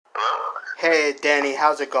Hey Danny,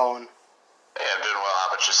 how's it going? Hey, I'm doing well. How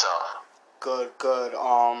about yourself? Good.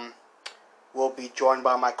 We'll be joined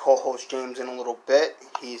by my co-host James in a little bit.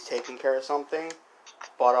 He's taking care of something.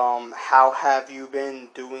 But how have you been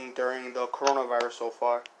doing during the coronavirus so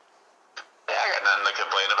far? Yeah, I got nothing to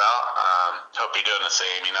complain about. Hope you're doing the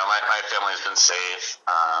same. My family's been safe.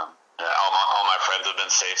 All my friends have been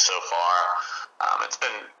safe so far. It's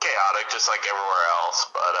been chaotic, just like everywhere else.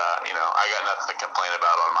 But I got nothing to complain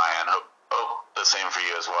about on my end. Hope the same for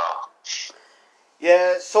you as well.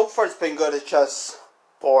 Yeah, so far it's been good. It's just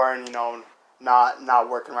boring, not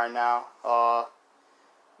working right now.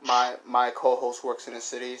 My co-host works in the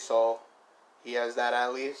city, so he has that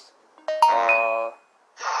at least.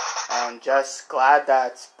 And just glad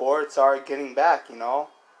that sports are getting back. Yeah.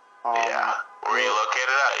 Where are you located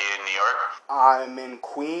at? Are you in New York? I'm in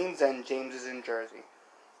Queens and James is in Jersey.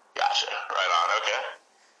 Gotcha. Right on. Okay.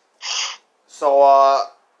 So,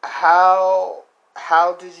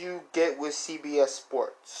 how did you get with CBS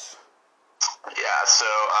Sports? Yeah, so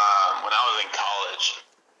when I was in college,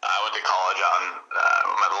 I went to college out in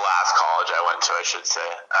the last college I went to, I should say,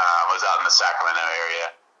 was out in the Sacramento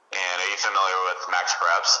area. And are you familiar with Max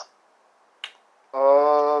Preps?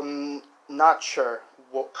 Not sure.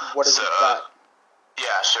 What is So, that?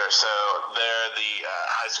 yeah, sure. So they're the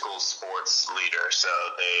high school sports leader. So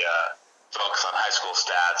they focus on high school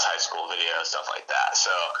stats, high school video, stuff like that.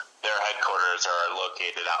 So their headquarters are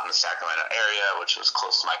located out in the Sacramento area, which was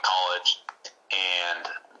close to my college. And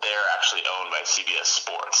they're actually owned by CBS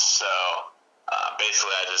Sports. So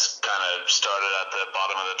basically, I just kind of started at the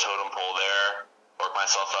bottom of the totem pole there, worked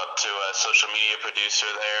myself up to a social media producer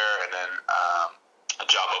there, and then a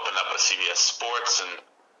job opened up with CBS Sports, and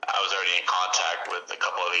I was already in contact with a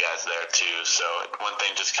couple of the guys there too. So one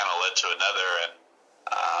thing just kind of led to another, and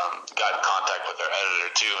got in contact with their editor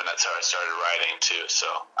too, and that's how I started writing too. So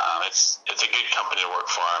it's a good company to work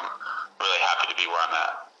for. I'm really happy to be where I'm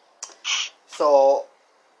at. So,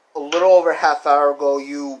 a little over half hour ago,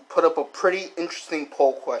 you put up a pretty interesting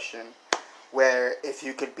poll question, where if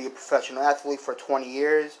you could be a professional athlete for 20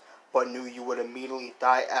 years, but knew you would immediately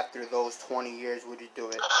die after those 20 years, would you do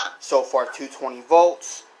it? So far, 220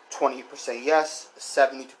 votes, 20% yes,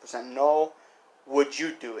 72% no. Would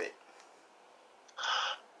you do it?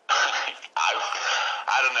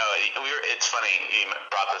 I don't know. It's funny you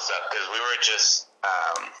brought this up because we were just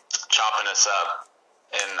chopping this up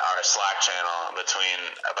in our Slack channel between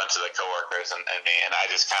a bunch of the coworkers and me, and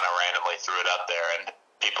I just kind of randomly threw it up there, and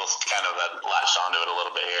people kind of latched onto it a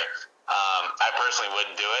little bit here. I personally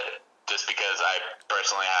wouldn't do it just because I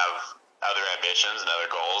personally have other ambitions and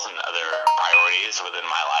other goals and other priorities within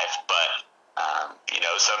my life, but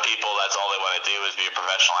some people, that's all they want to do is be a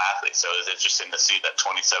professional athlete. So it's interesting to see that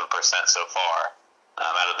 27% so far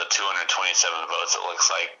out of the 227 votes, it looks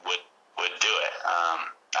like would do it.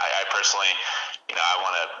 I personally, I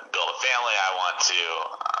want to build a family. I want to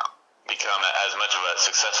become as much of a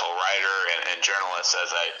successful writer and journalist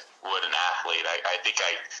as I would an athlete. I think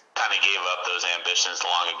I kind of gave up those ambitions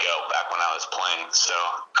long ago, back when I was playing. So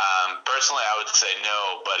personally, I would say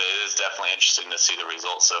no, but it is definitely interesting to see the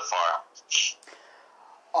results so far.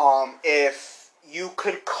 If you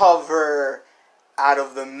could cover out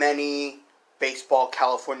of the many baseball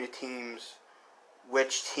California teams,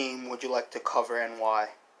 which team would you like to cover and why?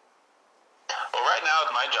 Well, right now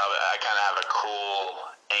with my job, I kind of have a cool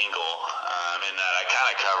angle in that I kind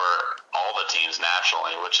of cover all the teams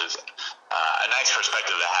nationally, which is a nice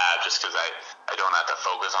perspective to have just because I don't have to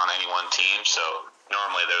focus on any one team. So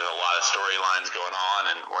normally there's a lot of storylines going on,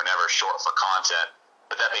 and we're never short for content.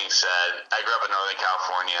 But that being said, I grew up in Northern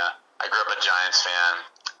California. I grew up a Giants fan.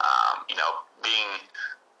 Being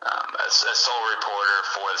a sole reporter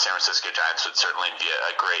for the San Francisco Giants would certainly be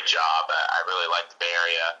a great job. I really like the Bay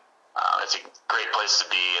Area. It's a great place to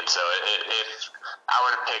be, and so if I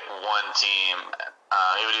were to pick one team,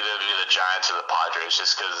 it would either be the Giants or the Padres,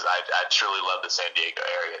 just because I truly love the San Diego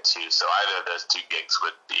area too. So either of those two gigs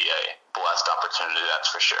would be a blessed opportunity,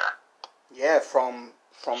 that's for sure. Yeah, from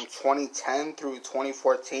 2010 through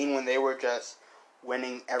 2014, when they were just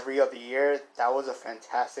winning every other year, that was a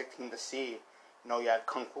fantastic team to see. You had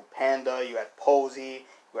Kung Fu Panda, you had Posey,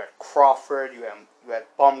 you had Crawford, you had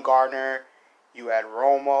Bumgarner, you had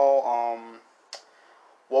Romo.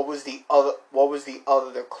 What was the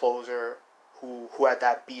other closer who had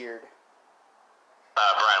that beard?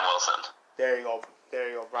 Brian Wilson. There you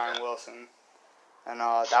go, Brian Wilson. And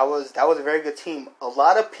that was a very good team. A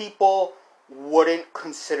lot of people wouldn't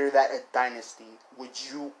consider that a dynasty. Would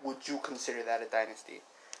you consider that a dynasty?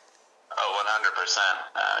 Oh,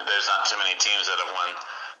 100%. There's not too many teams that have won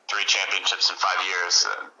 3 championships in 5 years.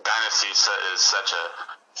 Dynasty is such a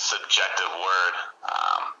subjective word,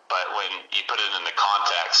 but when you put it in the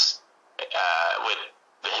context, with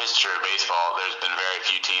the history of baseball, there's been very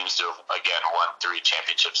few teams to have, again, won 3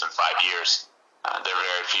 championships in 5 years. They're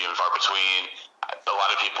very few and far between. A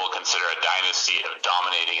lot of people consider a dynasty of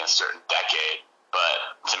dominating a certain decade,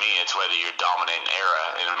 but to me, it's whether you're dominating an era.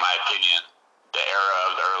 And in my opinion, the era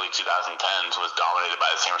of the early 2010s was dominated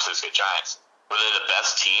by the San Francisco Giants. Were they the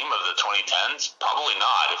best team of the 2010s? Probably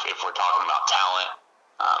not, if we're talking about talent.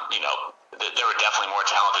 There were definitely more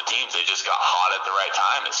talented teams. They just got hot at the right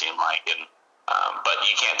time, it seemed like. But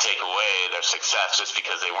you can't take away their success just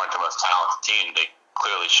because they weren't the most talented team. They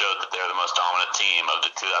clearly showed that they're the most dominant team of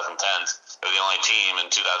the 2010s. They're the only team in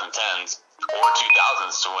 2010s or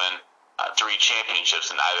 2000s to win 3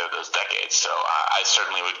 championships in either of those decades. So I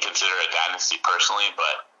certainly would consider it a dynasty personally,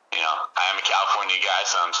 but I am a California guy,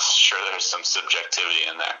 so I'm sure there's some subjectivity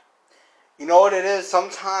in there. You know what it is?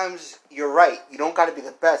 Sometimes you're right. You don't got to be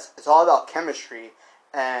the best. It's all about chemistry.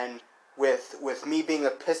 And with me being a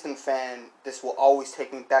Piston fan, this will always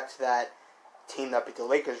take me back to that team that beat the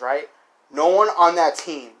Lakers, right? No one on that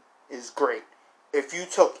team is great. If you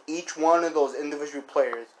took each one of those individual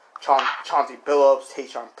players, Chauncey Billups,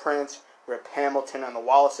 Tayshaun Prince, Rip Hamilton, and the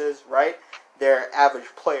Wallaces, right? They're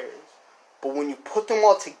average players. But when you put them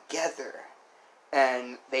all together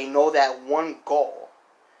and they know that one goal,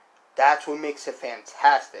 that's what makes it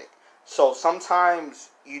fantastic. So sometimes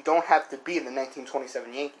you don't have to be the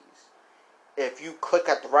 1927 Yankees. If you click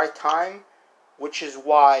at the right time, which is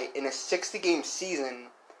why in a 60-game season,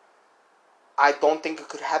 I don't think it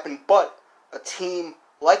could happen, but a team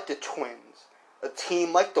like the Twins, a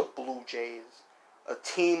team like the Blue Jays, a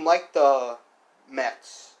team like the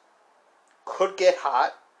Mets could get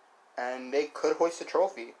hot and they could hoist a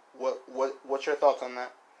trophy. What's your thoughts on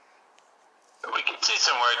that? We can see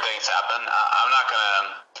some weird things happen. I'm not going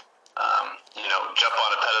to, jump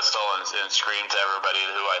on a pedestal and scream to everybody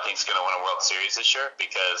who I think is going to win a World Series this year,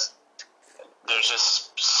 because there's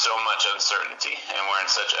just so much uncertainty, and we're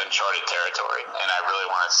in such uncharted territory. And I really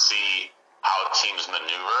want to see how teams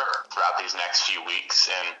maneuver throughout these next few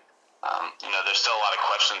weeks. And, there's still a lot of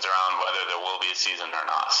questions around whether there will be a season or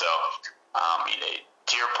not. So,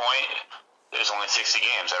 to your point, there's only 60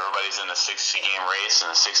 games. Everybody's in a 60-game race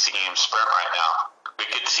and a 60-game sprint right now. We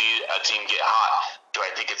could see a team get hot. Do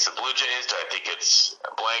I think it's the Blue Jays? Do I think it's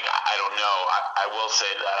blank? I don't know. I will say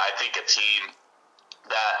that I think a team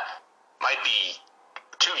that might be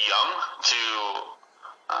too young to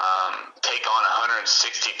take on a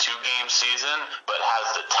 162-game season, but has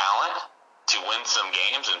the talent to win some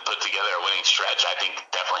games and put together a winning stretch, I think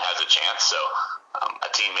definitely has a chance. So a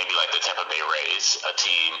team maybe like the Tampa Bay Rays, a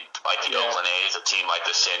team like the Oakland A's, a team like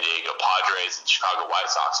the San Diego Padres and Chicago White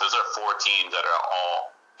Sox. Those are 4 teams that are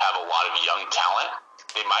all have a lot of young talent.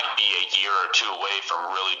 They might be a year or two away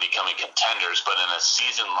from really becoming contenders, but in a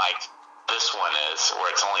season like this one is,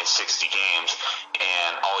 where it's only 60 games,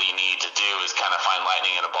 and all you need to do is kind of find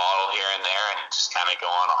lightning in a bottle here and there and just kind of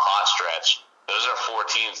go on a hot stretch. Those are 4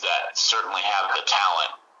 teams that certainly have the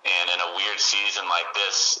talent. And in a weird season like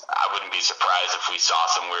this, I wouldn't be surprised if we saw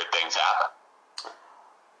some weird things happen.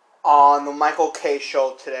 On the Michael K.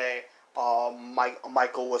 show today,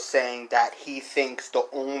 Michael was saying that he thinks the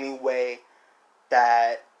only way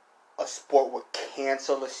that a sport would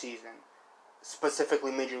cancel the season,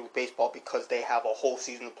 specifically Major League Baseball, because they have a whole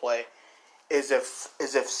season to play, is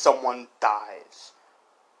if someone dies.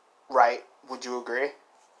 Right? Would you agree?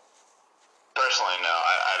 Personally, no.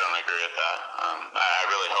 I don't agree with that. I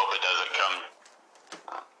really hope it doesn't come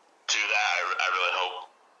to that. I really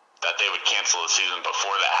hope that they would cancel the season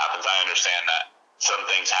before that happens. I understand that some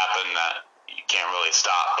things happen that you can't really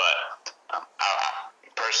stop, but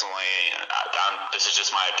personally, this is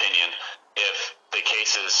just my opinion, if the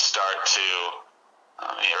cases start to,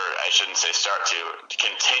 or I shouldn't say start to,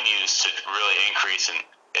 continues to really increase and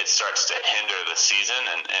it starts to hinder the season,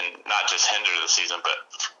 and not just hinder the season, but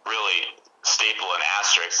really staple an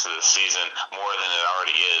asterisk to the season more than it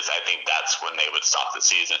already is, I think that's when they would stop the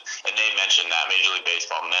season. And they mentioned that, Major League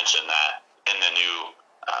Baseball mentioned that in the new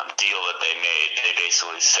deal that they made. They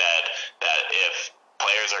basically said that if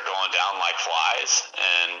players are going down like flies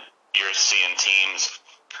and you're seeing teams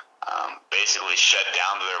basically shut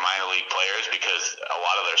down to their minor league players because a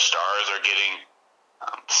lot of their stars are getting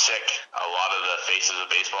sick, a lot of the faces of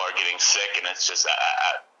baseball are getting sick, and it's just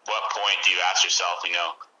at what point do you ask yourself,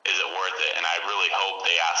 is it worth it? And I really hope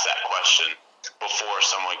they ask that question before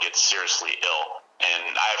someone gets seriously ill.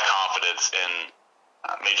 And I have confidence in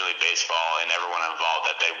Major League Baseball and everyone involved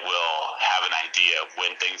that they will have an idea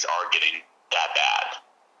when things are getting that bad.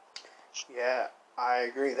 Yeah, I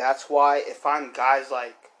agree. That's why if I'm guys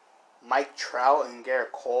like Mike Trout and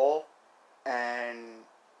Garrett Cole, and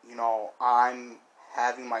I'm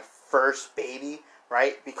having my first baby,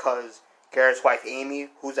 right? Because Garrett's wife Amy,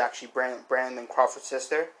 who's actually Brandon Crawford's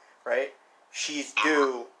sister, right? She's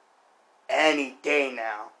due any day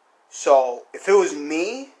now. So if it was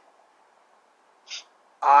me,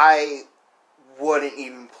 I wouldn't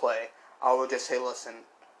even play. I would just say, listen,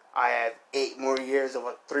 I have 8 more years of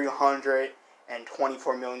a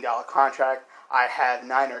 $324 million contract. I have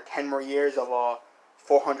 9 or 10 more years of a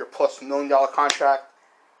 $400+ million contract.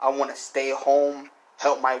 I want to stay home,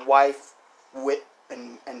 help my wife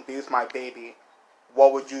and be with my baby.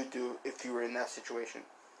 What would you do if you were in that situation?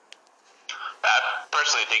 I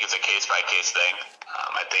personally think it's a case-by-case thing.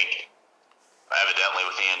 I think evidently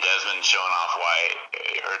with Ian Desmond showing off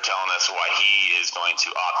or telling us why he is going to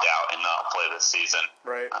opt out and not play this season.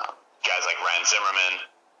 Right. Guys like Ryan Zimmerman,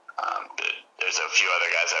 there's a few other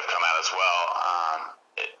guys that have come out as well.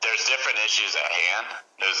 There's different issues at hand.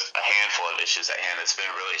 There's a handful of issues at hand. It's been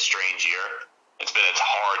a really strange year. It's been a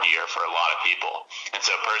hard year for a lot of people. And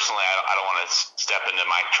so personally, I don't want to step into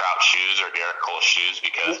Mike Trout's shoes or Garrett Cole's shoes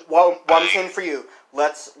because... Well, what I'm saying for you,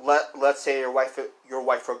 let's say your wife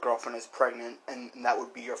or girlfriend is pregnant and that would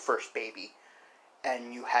be your first baby, and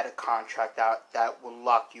you had a contract out that would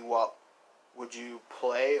lock you up. Would you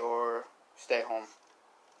play or stay home?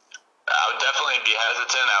 I would definitely be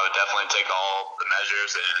hesitant. I would definitely take all the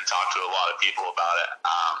measures and talk to a lot of people about it.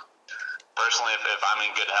 Personally, if I'm in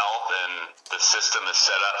good health and the system is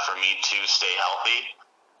set up for me to stay healthy,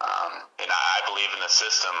 and I believe in the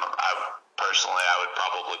system, I would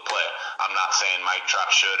probably play. I'm not saying Mike Trout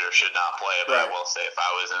should or should not play, but right. I will say if I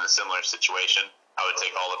was in a similar situation, I would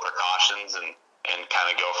take all the precautions and kind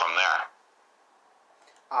of go from there.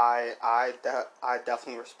 I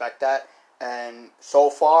definitely respect that, and so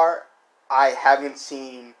far, I haven't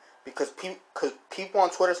seen because people on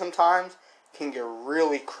Twitter sometimes can get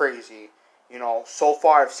really crazy. So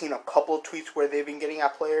far I've seen a couple of tweets where they've been getting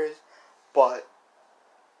at players, but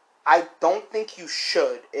I don't think you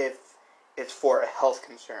should if it's for a health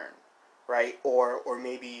concern, right? Or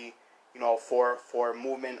maybe for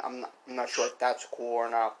movement. I'm not sure if that's cool or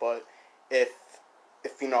not, but if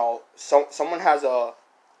someone has a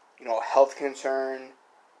health concern,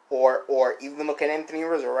 or even look at Anthony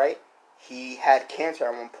Rizzo, right? He had cancer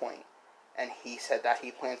at one point, and he said that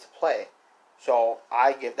he plans to play. So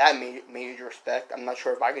I give that major respect. I'm not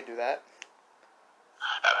sure if I could do that.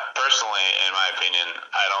 Personally, in my opinion,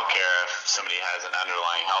 I don't care if somebody has an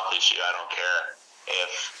underlying health issue. I don't care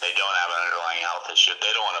if they don't have an underlying health issue. If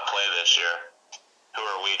they don't want to play this year, who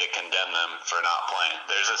are we to condemn them for not playing?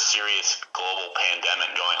 There's a serious global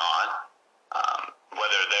pandemic going on.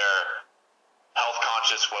 Whether they're health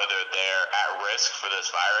conscious, whether they're at risk for this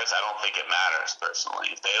virus, I don't think it matters personally.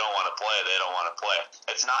 If they don't want to play, they don't want to play.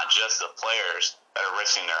 It's not just the players that are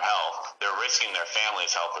risking their health, they're risking their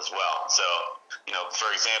family's health as well. So,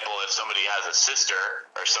 for example, if somebody has a sister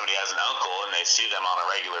or somebody has an uncle and they see them on a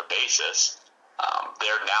regular basis,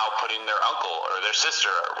 they're now putting their uncle or their sister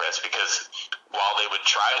at risk because while they would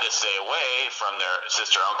try to stay away from their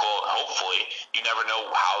sister or uncle, hopefully, you never know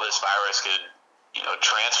how this virus could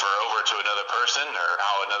transfer over to another person or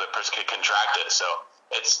how another person could contract it. So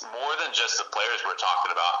it's more than just the players we're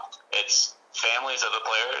talking about. It's families of the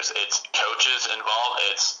players. It's coaches involved.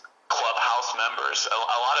 It's clubhouse members. A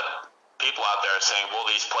lot of people out there are saying, well,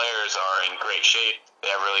 these players are in great shape.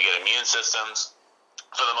 They have really good immune systems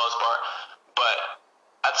for the most part. But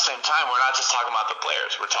at the same time, we're not just talking about the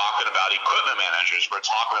players. We're talking about equipment managers. We're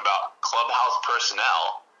talking about clubhouse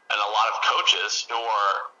personnel and a lot of coaches who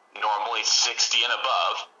are normally 60 and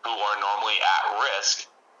above, who are normally at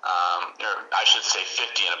risk, or I should say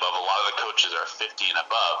 50 and above. A lot of the coaches are 50 and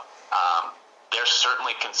above. They're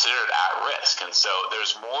certainly considered at risk, and so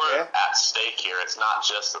there's more at stake here. It's not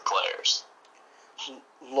just the players.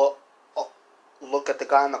 Look at the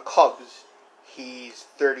guy on the Cubs. He's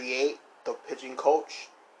 38, the pitching coach.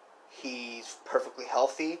 He's perfectly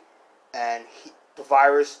healthy, and the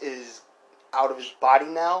virus is out of his body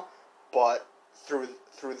now, but through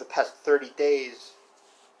the past 30 days,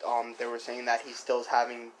 they were saying that he still's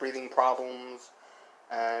having breathing problems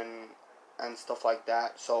and stuff like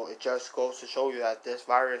that. So it just goes to show you that this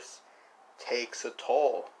virus takes a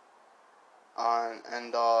toll.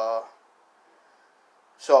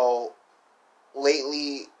 So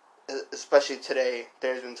lately, especially today,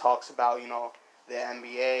 there's been talks about, the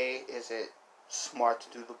NBA, is it smart to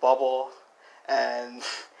do the bubble? And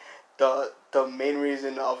the main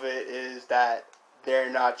reason of it is that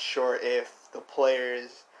they're not sure if the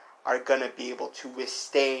players are going to be able to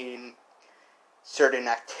withstand certain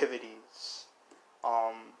activities.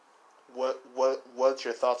 What's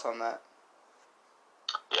your thoughts on that?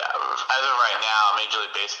 Yeah, as of right now, Major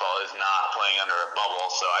League Baseball is not playing under a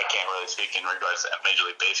bubble, so I can't really speak in regards to Major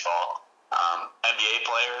League Baseball. NBA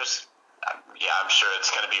players, yeah, I'm sure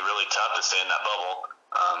it's going to be really tough to stay in that bubble,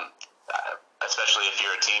 especially if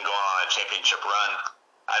you're a team going on a championship run.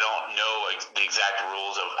 I don't know the exact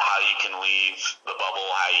rules of how you can leave the bubble,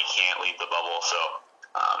 how you can't leave the bubble. So,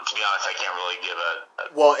 to be honest, I can't really give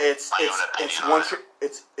Well, my own opinion on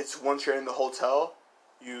it. it's once you're in the hotel,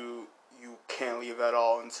 you can't leave at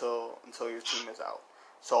all until your team is out.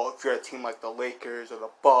 So if you're a team like the Lakers or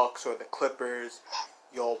the Bucks or the Clippers,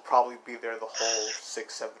 you'll probably be there the whole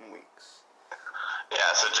 6-7 weeks.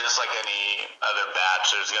 Yeah, so just like any other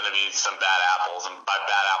batch, there's going to be some bad apples. And by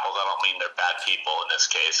bad apples, I don't mean they're bad people in this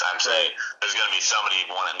case. I'm saying there's going to be somebody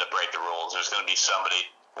wanting to break the rules. There's going to be somebody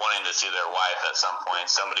wanting to see their wife at some point,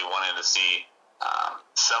 somebody wanting to see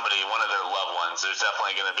one of their loved ones. There's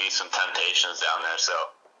definitely going to be some temptations down there. So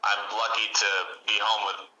I'm lucky to be home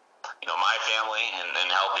with my family and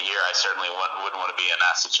healthy here. I certainly wouldn't want to be in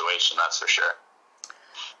that situation, that's for sure.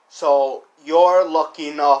 So you're lucky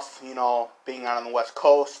enough, being out on the West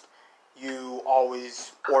Coast, you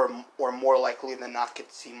always, or more likely than not, get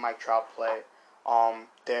to see Mike Trout play.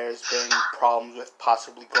 There's been problems with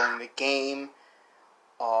possibly going the game.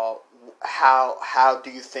 How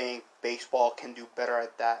do you think baseball can do better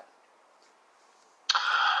at that?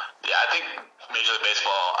 Yeah, I think Major League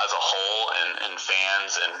Baseball as a whole and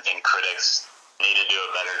fans and critics need to do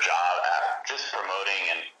a better job at just promoting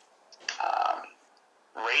and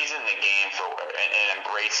raising the game and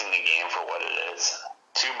embracing the game for what it is.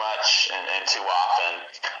 Too much and too often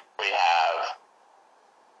we have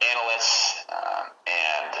analysts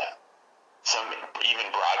and some even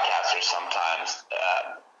broadcasters sometimes.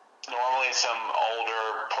 Normally some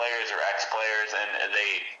older players or ex-players, and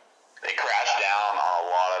they crash down on a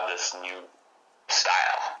lot of this new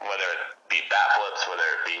style, whether it be bat flips, whether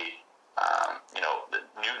it be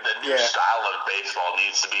the new style of baseball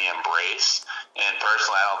needs to be embraced. And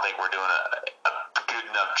personally, I don't think we're doing a good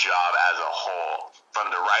enough job as a whole,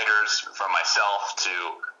 from the writers, from myself to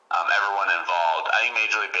everyone involved. I think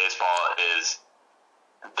Major League Baseball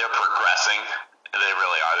they're progressing. They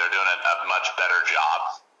really are. They're doing a much better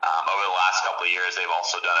job. Over the last couple of years, they've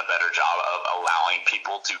also done a better job of allowing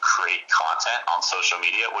people to create content on social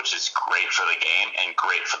media, which is great for the game and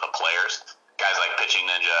great for the players. Guys like Pitching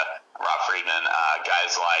Ninja, Rob Friedman,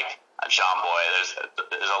 guys like John Boy.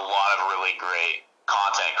 There's a lot of really great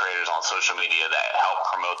content creators on social media that help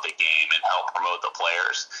promote the game and help promote the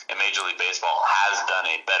players. And Major League Baseball has done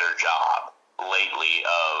a better job lately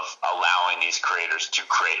of allowing these creators to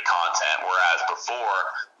create content, whereas before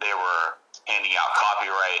they were handing out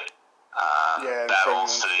copyright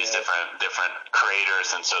battles to these different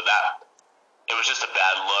creators, and so that it was just a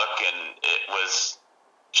bad look, and it was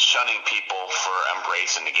shunning people for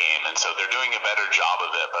embracing the game. And so they're doing a better job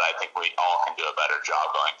of it, but I think we all can do a better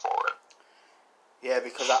job going forward. Yeah,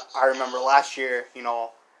 because I remember last year,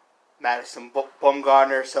 Madison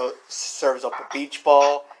Bumgarner serves up a beach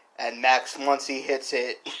ball, and Max Muncy hits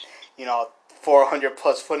it, 400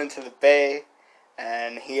 plus foot into the bay,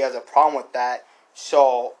 and he has a problem with that.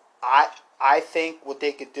 So I think what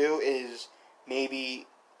they could do is maybe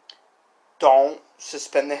don't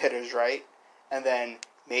suspend the hitters, right? And then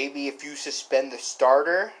maybe if you suspend the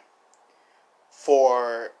starter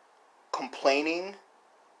for complaining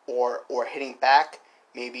or hitting back,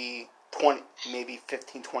 maybe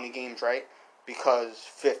 15, 20 games, right? Because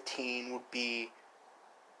 15 would be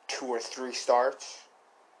 2 or 3 starts.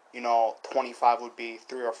 25 would be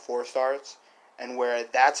 3 or 4 starts. And where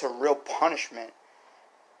that's a real punishment,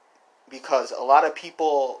 because a lot of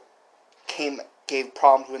people gave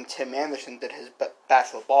problems when Tim Anderson did his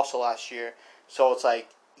Bachelor Balsa last year. So it's like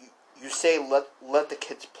you say let the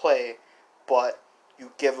kids play, but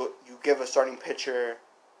you give a starting pitcher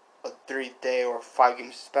a 3-day or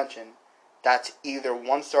 5-game suspension. That's either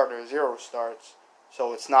 1 start or 0 starts.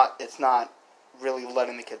 So it's not really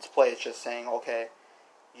letting the kids play. It's just saying, okay,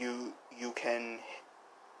 you can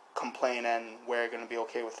complain and we're going to be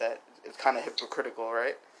okay with that. It's kind of hypocritical,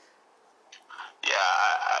 right? Yeah,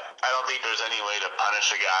 I don't think there's any way to punish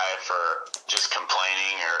a guy for just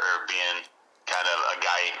complaining or being kind of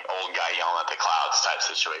old guy yelling at the clouds type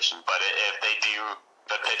situation. But if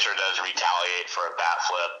the pitcher does retaliate for a bat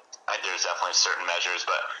flip, I think there's definitely certain measures.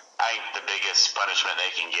 But I think the biggest punishment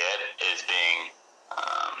they can get is being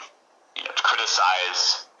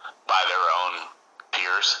criticized by their own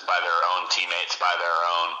peers, by their own teammates, by their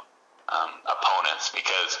own opponents.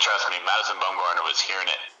 Because trust me, Madison Bumgarner was hearing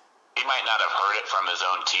it. He might not have heard it from his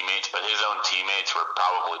own teammates, but his own teammates were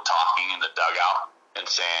probably talking in the dugout and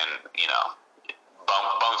saying,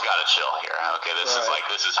 Bum's got to chill here. Okay, this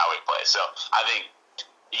is how we play. So I think,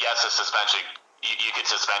 yes, a suspension. You could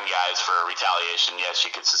suspend guys for retaliation. Yes, you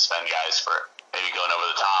could suspend guys for maybe going over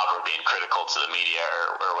the top or being critical to the media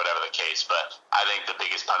or whatever the case. But I think the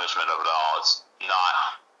biggest punishment of it all is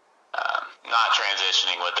not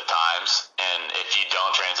transitioning with the times. And if you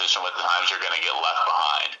don't transition with the times, you're going to get left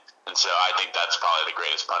behind. And so I think that's probably the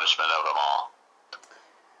greatest punishment of them all.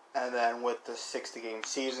 And then with the 60-game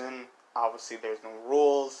season, obviously there's no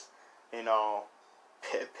rules.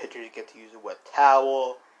 Pitchers get to use a wet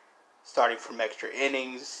towel. Starting from extra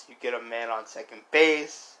innings, you get a man on second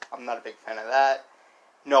base. I'm not a big fan of that.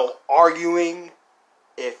 No arguing.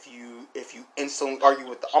 If you instantly argue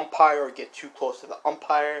with the umpire or get too close to the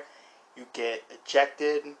umpire, you get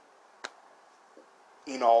ejected.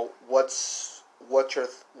 What's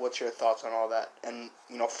your thoughts on all that? And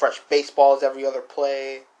fresh baseballs every other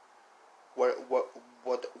play. What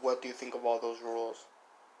do you think of all those rules?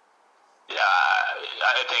 Yeah,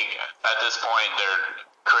 I think at this point they're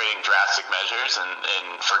creating drastic measures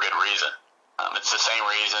and for good reason. It's the same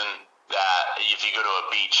reason that if you go to a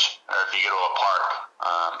beach or if you go to a park,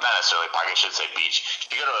 not necessarily a park, I should say beach.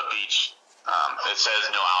 If you go to a beach, it says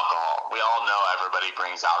no alcohol. We all know everybody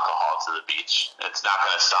brings alcohol to the beach. It's not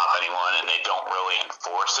going to stop anyone, and they don't really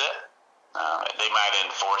enforce it. They might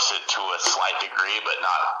enforce it to a slight degree, but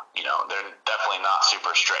not, they're definitely not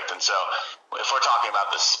super strict. And so if we're talking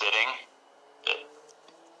about the spitting,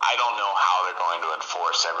 I don't know how they're going to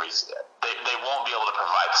enforce they won't be able to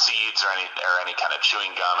provide seeds or any kind of chewing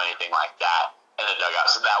gum, anything like that in the dugout.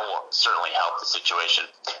 So that will certainly help the situation.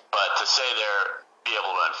 But to say they're be able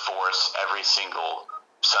to enforce every single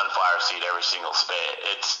sunflower seed, every single spit,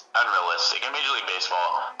 it's unrealistic. In Major League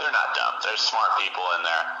Baseball, they're not dumb. There's smart people in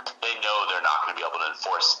there. They know they're not going to be able to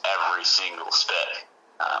enforce every single spit.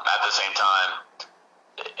 At the same time,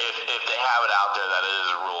 if they have it out there that it is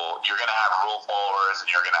a rule, you're going to have rule followers and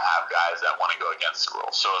you're going to have guys that want to go against the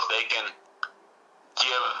rule. So if they can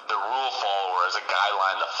give the rule followers a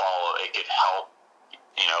guideline to follow, it could help,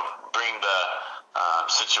 bring the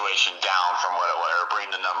situation down from what it was, or bring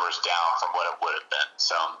the numbers down from what it would have been.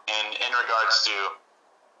 So, in regards to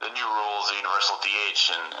the new rules, the universal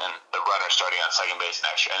DH and the runner starting on second base in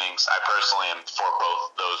extra innings, I personally am for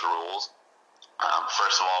both those rules.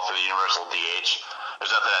 First of all, for the universal DH,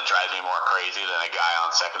 there's nothing that drives me more crazy than a guy on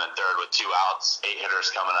second and third with 2 outs, 8 hitters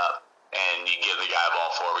coming up, and you give the guy a ball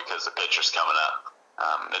 4 because the pitcher's coming up.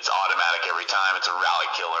 It's automatic every time. It's a rally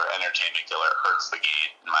killer, entertainment killer. It hurts the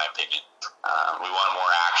game, in my opinion. We want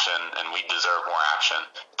more action, and we deserve more action.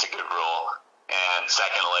 It's a good rule. And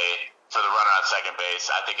secondly, for the runner on second base,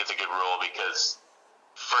 I think it's a good rule because,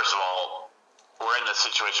 first of all, we're in this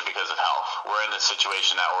situation because of health. We're in this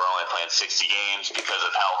situation that we're only playing 60 games because of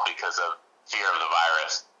health, because of fear of the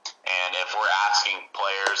virus. And if we're asking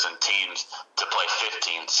players and teams to play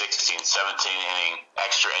 15, 16, 17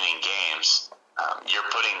 extra inning games, you're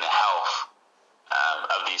putting the health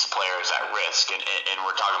of these players at risk. And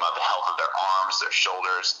we're talking about the health of their arms, their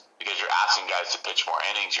shoulders, because you're asking guys to pitch more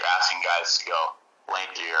innings. You're asking guys to go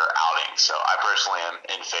lengthier outings. So I personally am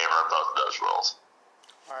in favor of both of those rules.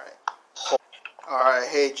 All right.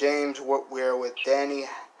 Hey, James, we're with Danny.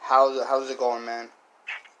 How's it going, man?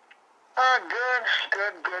 Good.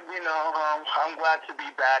 I'm glad to be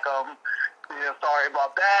back. Sorry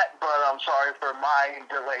about that, but I'm sorry for my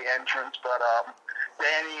delay entrance. But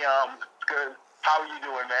Danny, good. How are you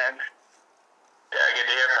doing, man? Yeah, good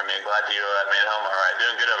to hear from you. Glad you made it home all right.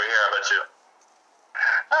 Doing good over here. How about you?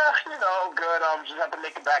 Good. Just had to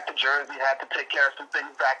make it back to Jersey. Had to take care of some things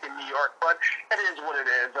back in New York, but it is what it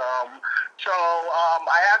is.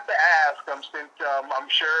 I have to ask, since I'm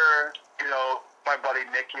sure, my buddy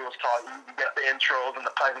Nick, he was talking, you get the intros and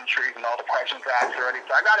the pleasantries and all the questions asked already.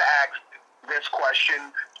 So I got to ask this question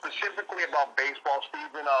specifically about baseball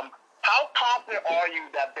season. How confident are you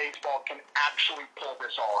that baseball can actually pull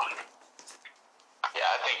this off? Yeah,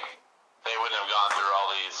 I think they wouldn't have gone through all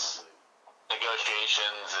these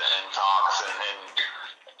negotiations and talks and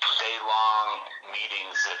day-long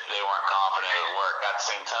meetings if they weren't confident it would work. At the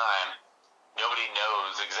same time, nobody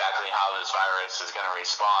knows exactly how this virus is going to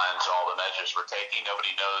respond to all the measures we're taking.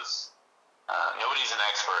 Nobody knows. Nobody's an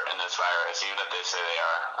expert in this virus, even if they say they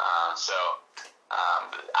are.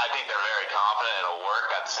 I think they're very confident it'll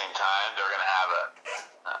work. At the same time, they're going to have an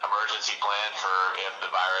emergency plan for if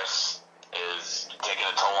the virus is taking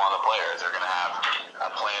a toll on the players. They're going to have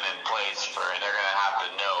a plan in place and they're going to have to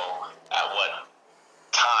know at what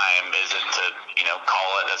time is it to, call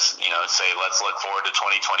it, say, let's look forward to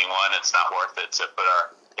 2021. It's not worth it to put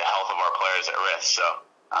the health of our players at risk. So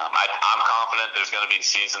I'm confident there's going to be a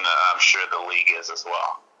season that I'm sure the league is as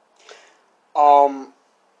well.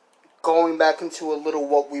 Going back into a little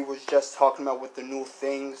what we was just talking about with the new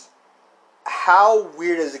things, how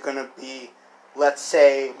weird is it going to be, let's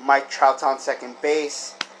say Mike Trout's on second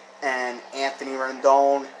base and Anthony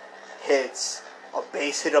Rendon hits a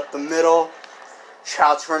base hit up the middle,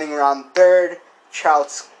 Trout's running around third, Trout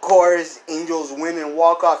scores, Angels win in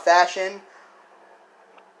walk-off fashion.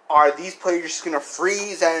 Are these players just going to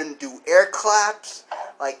freeze and do air claps?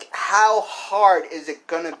 Like, how hard is it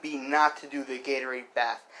going to be not to do the Gatorade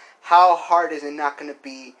bath? How hard is it not going to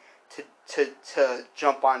be to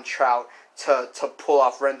jump on Trout, to pull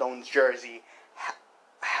off Rendon's jersey?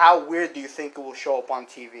 How weird do you think it will show up on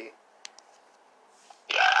TV?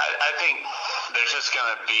 Yeah, I think there's just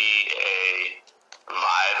going to be a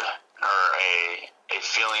vibe or a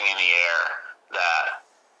feeling in the air that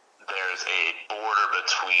there's a border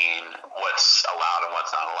between what's allowed and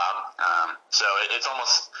what's not allowed. So it's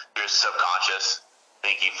almost your subconscious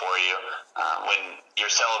thinking for you. When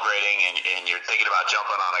you're celebrating and you're thinking about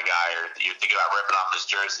jumping on a guy or you're thinking about ripping off his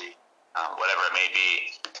jersey, whatever it may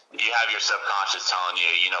be, you have your subconscious telling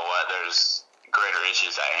you, you know what, there's greater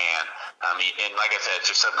issues at hand. And like I said, it's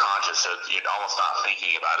your subconscious, so you're almost not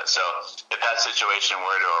thinking about it. So if that situation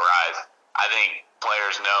were to arise, I think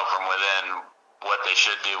players know from within what they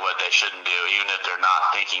should do, what they shouldn't do, even if they're not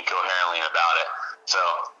thinking coherently about it. So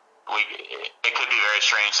it could be very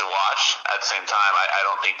strange to watch. At the same time, I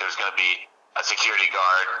don't think there's going to be a security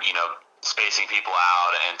guard, spacing people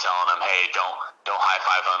out and telling them, hey, don't high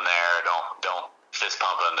five them there, don't fist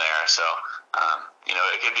pump them there. So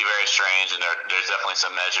it could be very strange, and there's definitely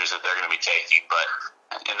some measures that they're going to be taking. But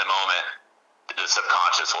in the moment, the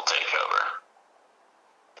subconscious will take over.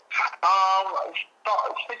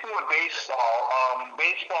 Sticking with baseball,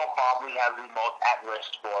 baseball probably has the most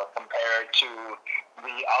at-risk score compared to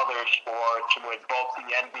the other sports with both the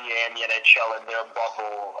NBA and the NHL in their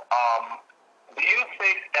bubble. Do you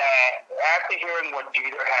think that after hearing what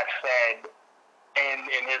Jeter has said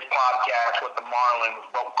in his podcast with the Marlins,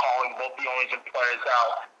 calling both the owners and players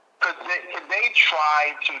out, could they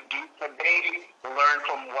try to could they learn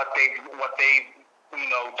from what they've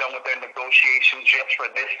done with their negotiations just for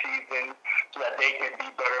this season so that they can be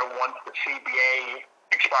better once the CBA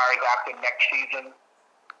expires after next season?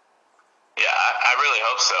 Yeah, I really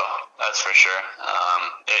hope so. That's for sure.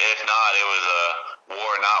 If not, it was a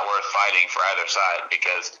war not worth fighting for either side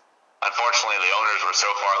because, unfortunately, the owners were so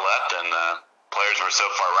far left and the players were so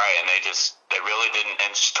far right, and they really didn't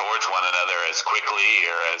inch towards one another as quickly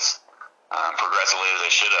or as progressively as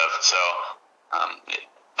they should have. So,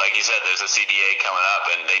 like you said, there's a CBA coming up,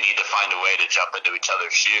 and they need to find a way to jump into each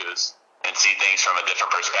other's shoes and see things from a different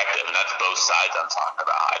perspective, and that's both sides I'm talking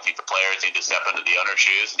about. I think the players need to step into the owner's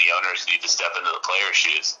shoes, and the owners need to step into the players'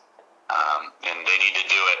 shoes, and they need to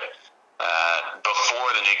do it before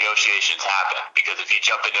the negotiations happen, because if you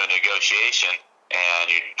jump into a negotiation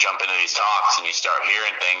and you jump into these talks and you start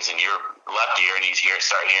hearing things in your left ear and you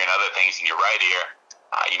start hearing other things in your right ear,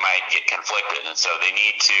 you might get conflicted, and so they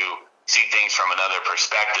need to see things from another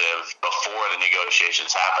perspective before the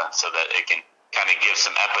negotiations happen so that it can kind of give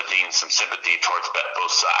some empathy and some sympathy towards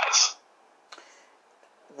both sides.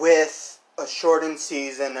 With a shortened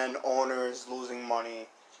season and owners losing money,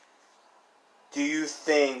 do you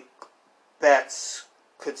think Betts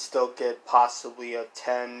could still get possibly a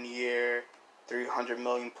 10-year, $300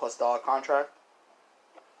 million+ contract?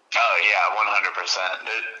 Oh, yeah, 100%.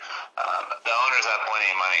 The owners have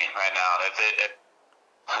plenty of money right now.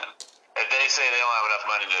 If they say they don't have enough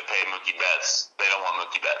money to pay Mookie Betts, they don't want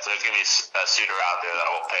Mookie Betts. There's going to be a suitor out there that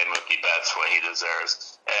will pay Mookie Betts what he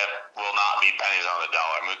deserves. It will not be pennies on the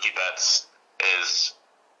dollar. Mookie Betts is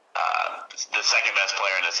the second best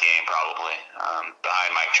player in this game, probably,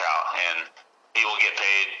 behind Mike Trout, and he will get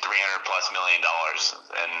paid $300+ million.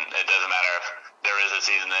 And it doesn't matter if there is a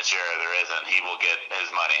season this year or there isn't. He will get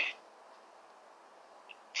his money.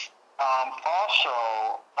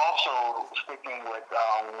 Also sticking with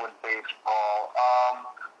baseball,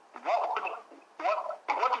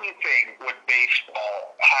 what do you think would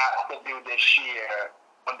baseball have to do this year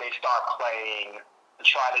when they start playing to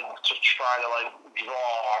try to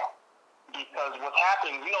draw? Because what's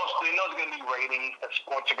happening, they know it's going to be ratings, that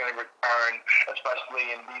sports are going to return,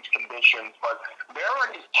 especially in these conditions, but they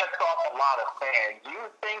already checked off a lot of fans. Do you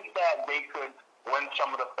think that they could win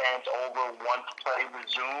some of the fans over once play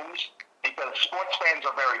resumes? Because sports fans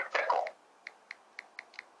are very fickle.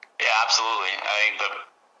 Yeah, absolutely. I think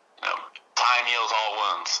time heals all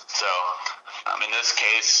wounds. So, in this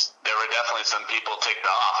case, there were definitely some people ticked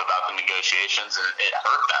off about the negotiations, and it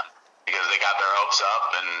hurt them because they got their hopes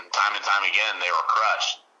up, and time again they were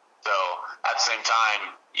crushed. So at the same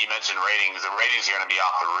time, you mentioned ratings. The ratings are going to be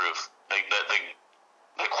off the roof.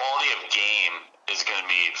 The quality of game is going to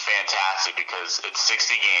be fantastic because it's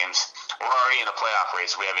 60 games. We're already in a playoff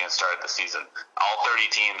race. We haven't even started the season. All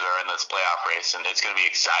 30 teams are in this playoff race, and it's going to be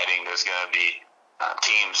exciting. There's going to be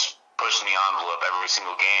teams pushing the envelope every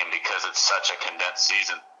single game because it's such a condensed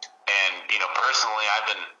season. And, personally, I've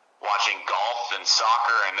been watching golf and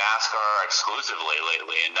soccer and NASCAR exclusively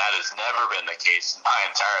lately, and that has never been the case in my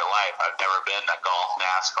entire life. I've never been a golf,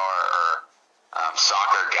 NASCAR, or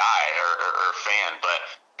soccer guy or fan, but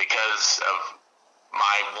because of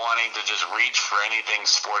my wanting to just reach for anything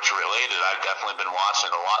sports related, I've definitely been watching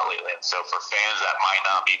it a lot lately. And so for fans that might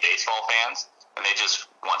not be baseball fans, and they just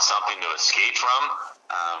want something to escape from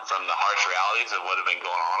the harsh realities of what have been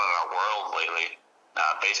going on in our world lately,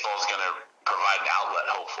 baseball is going to provide an outlet,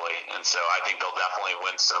 hopefully. And so I think they'll definitely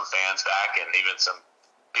win some fans back and even some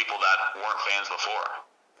people that weren't fans before.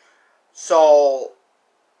 So,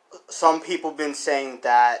 some people have been saying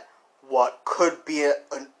that what could be a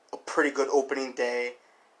pretty good opening day,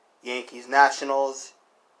 Yankees Nationals,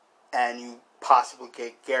 and you possibly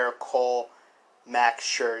get Garrett Cole, Max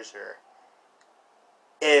Scherzer.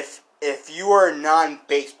 If you are a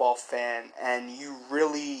non-baseball fan and you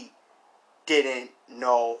really didn't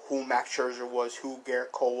know who Max Scherzer was, who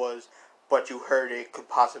Garrett Cole was, but you heard it could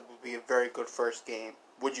possibly be a very good first game,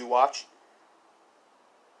 would you watch?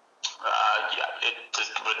 Yeah, it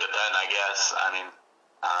just would depend, I guess. I mean,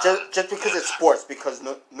 just because it's sports, because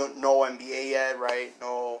no NBA yet, right?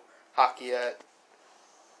 No hockey yet.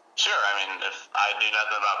 Sure. I mean, if I knew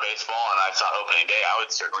nothing about baseball and I saw opening day, I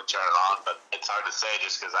would certainly turn it on. But it's hard to say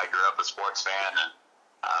just because I grew up a sports fan and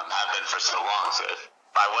have been for so long. So if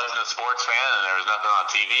I wasn't a sports fan and there was nothing on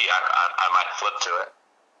TV, I might flip to it.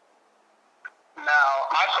 Now,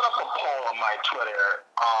 I put up a poll on my Twitter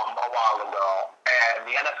a while ago, and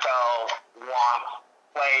the NFL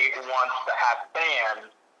wants to have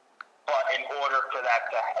fans, but in order for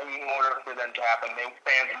them to happen,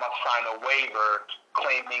 fans must sign a waiver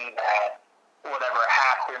claiming that whatever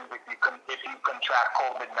happens, if you contract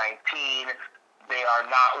COVID-19, they are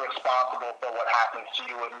not responsible for what happens to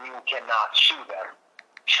you, and you cannot sue them.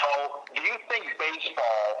 So, do you think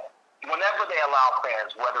baseball, whenever they allow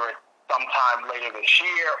fans, whether it's sometime later this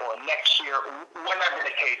year or next year, whenever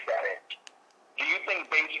the case that is, do you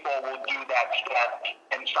think baseball will do that step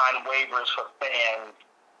and sign waivers for fans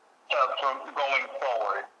from going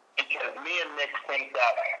forward? Because me and Nick think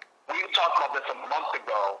that we talked about this a month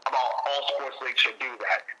ago about all sports leagues should do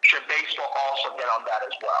that. Should baseball also get on that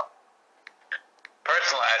as well?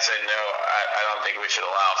 Personally, I say no. I don't think we should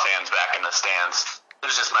allow fans back in the stands.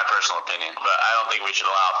 This is just my personal opinion, but I don't think we should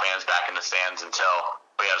allow fans back in the stands until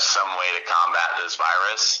we have some way to combat this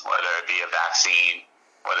virus, whether it be a vaccine,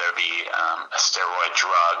 whether it be a steroid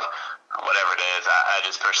drug, whatever it is. I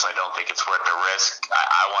just personally don't think it's worth the risk.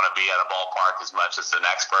 I want to be at a ballpark as much as the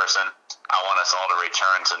next person. I want us all to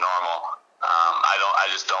return to normal. I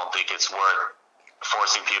just don't think it's worth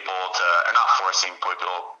forcing people to, or not forcing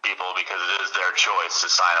people because it is their choice to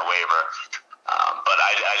sign a waiver. But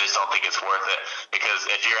I just don't think it's worth it, because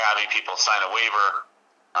if you're having people sign a waiver,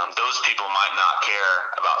 those people might not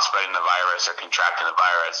care about spreading the virus or contracting the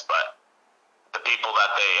virus, but the people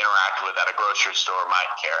that they interact with at a grocery store might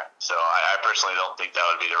care. So I personally don't think that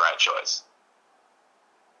would be the right choice.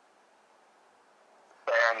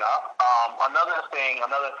 Fair enough. Another thing,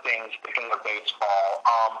 speaking of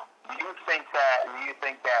baseball, do you think that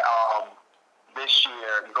this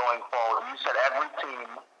year going forward, you said every team's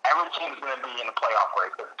going to be in the playoff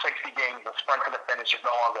race. It's 60 games, the sprint to the finish is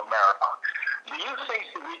no longer a marathon. Do you think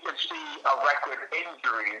that we could see a record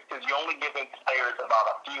injuries, because you're only giving players about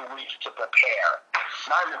a few weeks to prepare?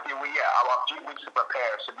 Not even a few weeks, about a few weeks to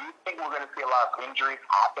prepare. So do you think we're going to see a lot of injuries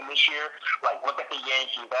happen this year? Like, look at the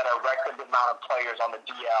Yankees, that had a record amount of players on the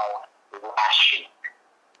DL last year.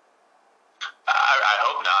 I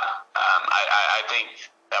hope not. I think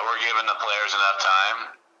that we're giving the players enough time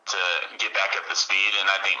to get back up to speed, and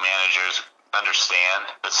I think managers understand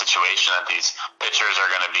the situation that these pitchers are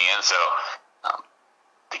going to be in. So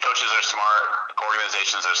the coaches are smart,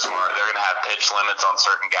 organizations are smart. They're going to have pitch limits on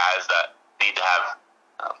certain guys that need to have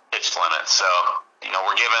pitch limits. So,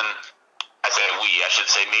 we're giving, I should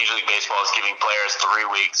say Major League Baseball is giving players 3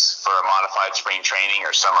 weeks for a modified spring training,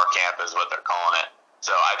 or summer camp is what they're calling it.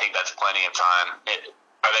 So I think that's plenty of time.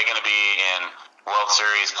 Are they going to be in World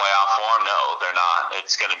Series playoff form? No, they're not.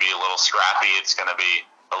 It's going to be a little scrappy. It's going to be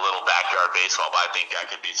a little backyard baseball, but I think that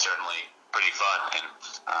could be certainly pretty fun. And,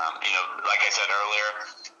 like I said earlier,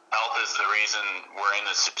 health is the reason we're in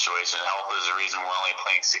this situation. Health is the reason we're only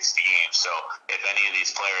playing 60 games. So if any of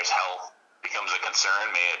these players' health becomes a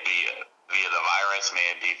concern, may it be via the virus, may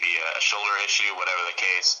it be via a shoulder issue, whatever the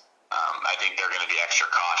case, I think they're going to be extra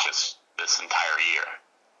cautious this entire year.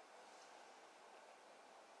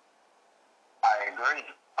 I agree.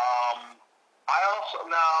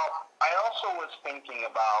 I also was thinking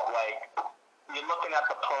about, like, you're looking at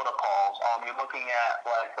the protocols. You're looking at,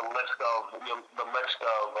 like, the list of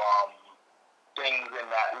things in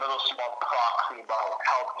that little small proxy about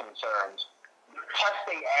health concerns. They're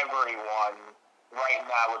testing everyone right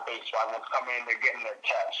now with baseball. Everyone's coming in, they're getting their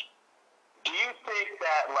test. Do you think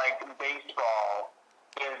that, like, baseball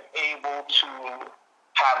is able to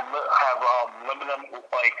have limited,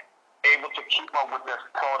 like, able to keep up with this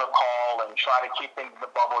protocol and try to keep things in the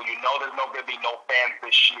bubble? You know there's going to be no fans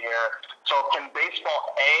this year. So can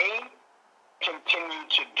baseball, A, continue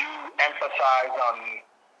to emphasize on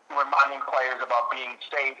reminding players about being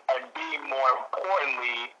safe, and B, more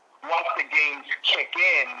importantly, once the games kick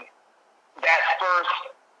in, that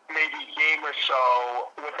first maybe game or so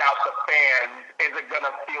without the fans, is it going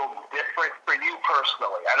to feel different for you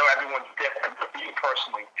personally? I know everyone's different, but for you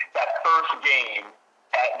personally, that first game,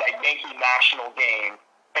 that Yankee National game,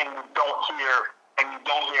 and you don't hear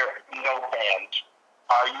no fans.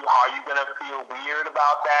 Are you gonna feel weird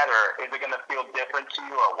about that, or is it gonna feel different to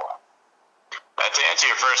you, or what? To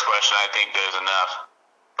answer your first question, I think there's enough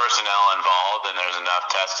personnel involved and there's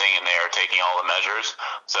enough testing, and they are taking all the measures.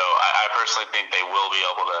 So I personally think they will be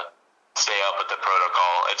able to stay up with the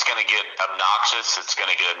protocol. It's going to get obnoxious. It's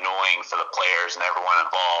going to get annoying for the players and everyone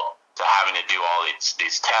involved to having to do all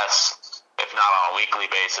these tests. If not on a weekly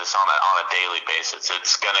basis, on a daily basis,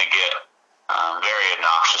 it's going to get very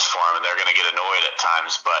obnoxious for them, and they're going to get annoyed at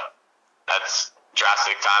times. But that's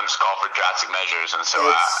drastic times call for drastic measures, and so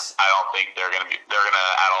I don't think they're going to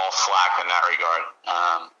at all slack in that regard.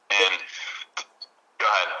 And go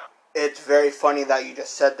ahead. It's very funny that you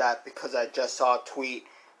just said that, because I just saw a tweet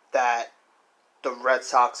that the Red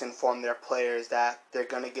Sox informed their players that they're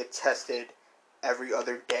going to get tested every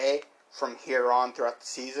other day from here on throughout the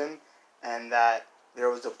season. And that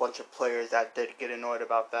there was a bunch of players that did get annoyed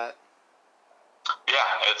about that.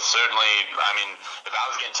 Yeah, it's certainly, I mean, if I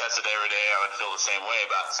was getting tested every day, I would feel the same way.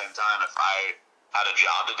 But at the same time, if I had a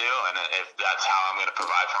job to do, and if that's how I'm going to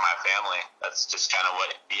provide for my family, that's just kind of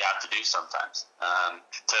what you have to do sometimes.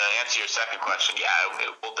 To answer your second question, yeah,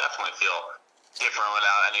 it will definitely feel different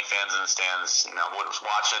without any fans in the stands. You know,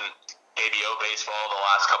 watching KBO baseball the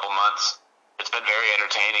last couple months, it's been very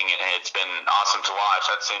entertaining, and it's been awesome to watch.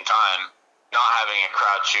 At the same time, not having a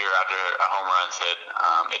crowd cheer after a home run's hit,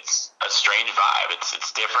 it's a strange vibe.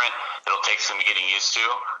 It's different. It'll take some getting used to.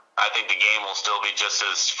 I think the game will still be just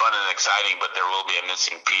as fun and exciting, but there will be a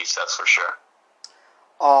missing piece, that's for sure.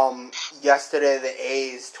 Yesterday the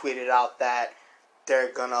A's tweeted out that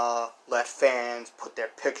they're gonna let fans put their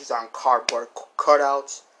pictures on cardboard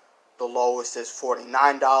cutouts. The lowest is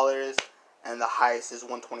 $49, and the highest is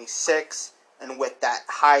 $126. And with that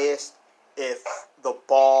highest, if the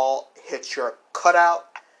ball hits your cutout,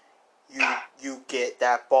 you get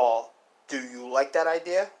that ball. Do you like that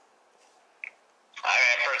idea? I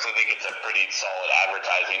personally think it's a pretty solid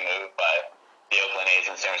advertising move by the Oakland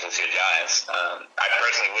A's and San Francisco Giants. I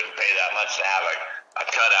personally wouldn't pay that much to have a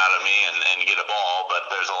cutout of me and get a ball, but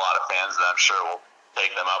there's a lot of fans that I'm sure will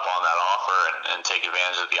take them up on that offer and take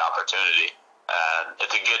advantage of the opportunity.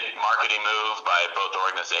 It's a good marketing move by both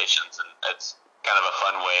organizations, and it's kind of a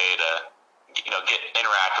fun way to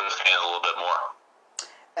interact with fans a little bit more.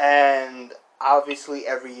 And obviously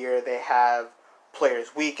every year they have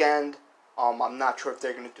Players Weekend. I'm not sure if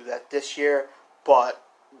they're going to do that this year, but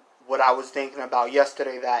what I was thinking about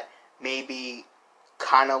yesterday, that maybe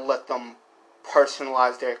kind of let them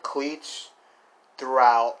personalize their cleats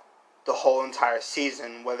throughout the whole entire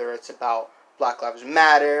season, whether it's about Black Lives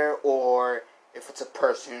Matter or if it's a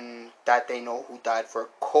person that they know who died for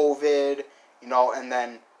COVID, and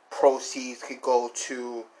then proceeds could go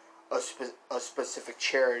to a specific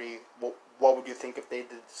charity. What would you think if they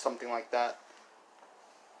did something like that?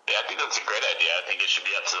 Yeah, I think that's a great idea. I think it should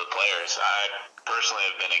be up to the players. I personally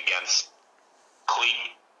have been against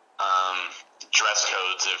cleat dress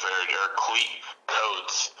codes or cleat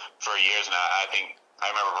codes for years now. I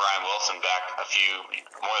remember Brian Wilson back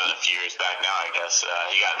more than a few years back now, I guess.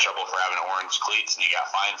 He got in trouble for having orange cleats and he got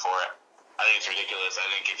fined for it. I think it's ridiculous. I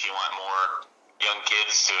think if you want more young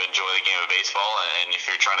kids to enjoy the game of baseball, and if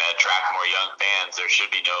you're trying to attract more young fans, there should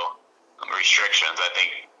be no restrictions. I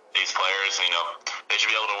think these players, they should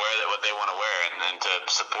be able to wear what they want to wear, and to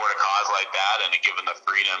support a cause like that and to give them the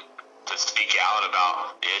freedom to speak out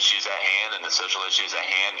about the issues at hand and the social issues at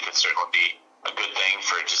hand could certainly be a good thing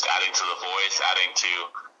for just adding to the voice, adding to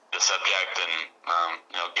the subject, and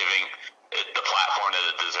giving it the platform that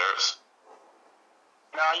it deserves.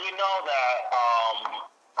 Now you know that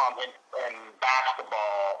in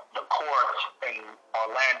basketball, the courts in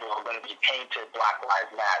Orlando are going to be painted Black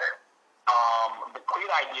Lives Matter. The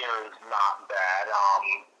clean idea is not bad,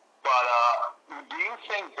 but do you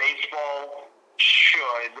think baseball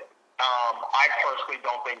should? I personally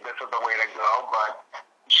don't think this is the way to go, but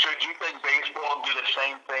should you think baseball do the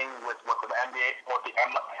same thing with what the NBA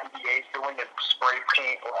is doing and spray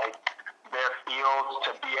paint like their fields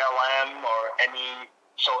to BLM or any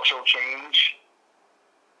social change?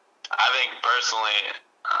 I think personally,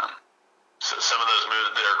 some of those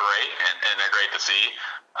moves that are great and they're great to see.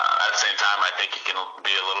 At the same time, I think it can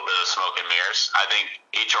be a little bit of smoke and mirrors. I think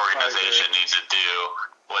each organization needs to do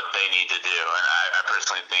what they need to do, and I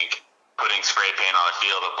personally think putting spray paint on a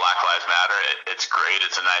field of Black Lives Matter, it's great.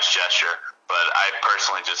 It's a nice gesture, but I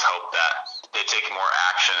personally just hope that they take more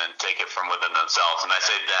action and take it from within themselves. And I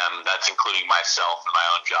say them, that's including myself and my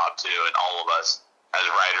own job too, and all of us as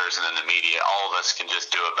writers and in the media. All of us can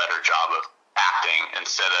just do a better job of acting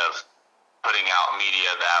instead of putting out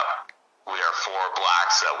media that we are for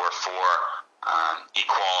blacks, that we're for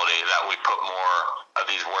equality, that we put more of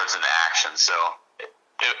these words into action. So,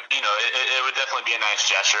 it would definitely be a nice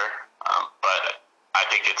gesture, but I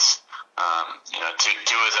think it's,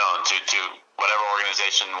 to his own, to whatever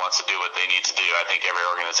organization wants to do what they need to do. I think every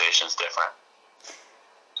organization is different.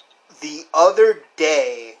 The other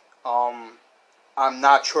day, I'm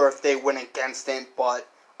not sure if they went against it, but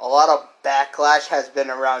a lot of backlash has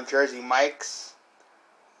been around Jersey Mike's,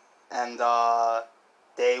 and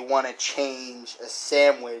they want to change a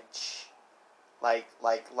sandwich, like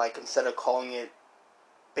instead of calling it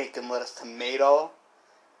bacon, lettuce, tomato,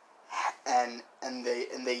 and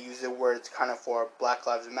they use the words kind of for Black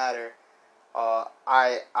Lives Matter.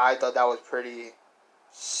 I thought that was pretty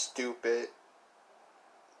stupid.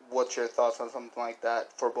 What's your thoughts on something like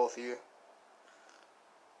that for both of you?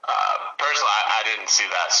 Personally, I didn't see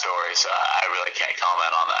that story, so I really can't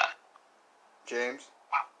comment on that. James?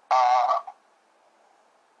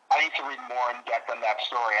 I need to read more in depth on that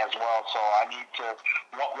story as well. So I need to.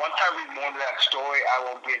 Once I read more into that story, I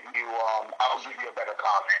will give you. I will give you a better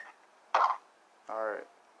comment. All right.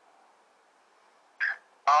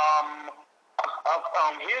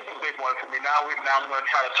 Here's a big one for me. Now I'm going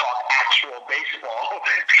to try to talk actual baseball,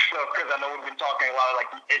 because I know we've been talking a lot of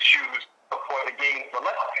like the issues before the games, but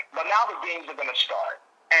now the games are going to start.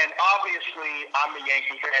 And obviously, I'm a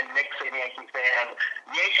Yankee fan. Nick's a Yankee fan.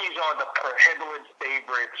 Yankees are the prohibited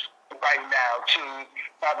favorites right now to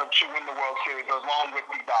win the World Series, along with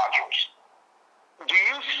the Dodgers. Do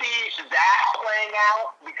you see that playing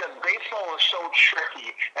out? Because baseball is so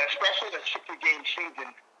tricky, and especially in a 60-game season.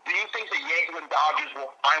 Do you think the Yankees and Dodgers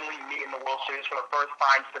will finally meet in the World Series for the first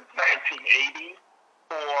time since 1980?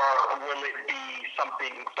 Or will it be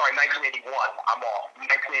something, 1981, I'm off,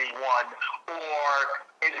 1981, or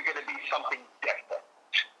is it going to be something different?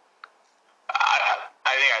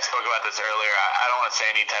 I think I spoke about this earlier. I don't want to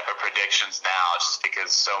say any type of predictions now just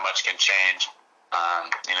because so much can change.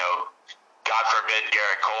 God forbid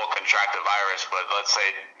Garrett Cole contract the virus, but let's say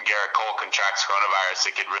Garrett Cole contracts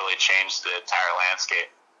coronavirus, it could really change the entire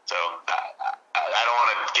landscape. So I don't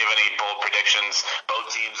want to give any bold predictions.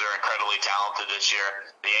 Both teams are incredibly talented this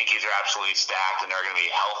year. The Yankees are absolutely stacked, and they're going to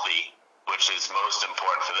be healthy, which is most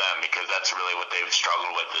important for them because that's really what they've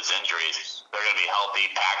struggled with is injuries. They're going to be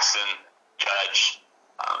healthy. Paxton, Judge,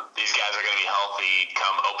 these guys are going to be healthy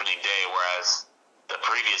come opening day, whereas the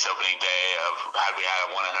previous opening day had we had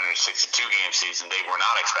a 162-game season, they were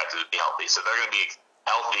not expected to be healthy. So they're going to be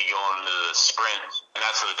healthy going into the sprint, and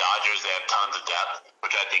that's for the Dodgers. They have tons of depth,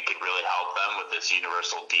 which I think could really help them with this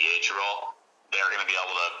universal DH role. They're going to be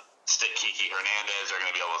able to stick Kiki Hernandez. They're going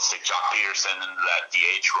to be able to stick Jock Peterson into that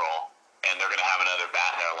DH role, and they're going to have another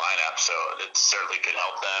bat in their lineup, so it certainly could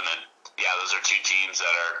help them. And, yeah, those are two teams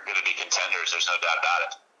that are going to be contenders. There's no doubt about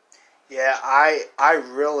it. Yeah, I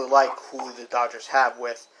really like who the Dodgers have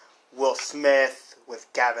with Will Smith, with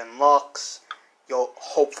Gavin Lux.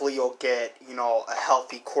 Hopefully you'll get, a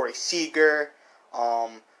healthy Corey Seager.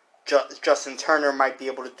 Justin Turner might be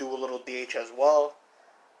able to do a little DH as well.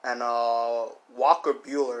 And Walker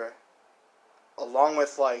Buehler, along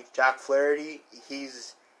with Jack Flaherty,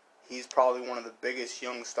 he's probably one of the biggest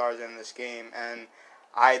young stars in this game. And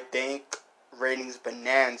I think ratings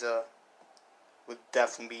bonanza would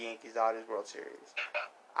definitely be Yankees-Dodgers World Series.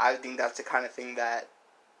 I think that's the kind of thing that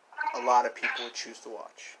a lot of people would choose to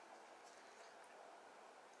watch.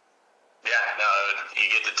 Yeah, no, you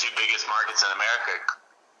get the two biggest markets in America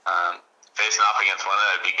facing off against one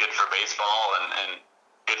another. It'd be good for baseball and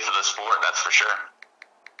good for the sport, that's for sure.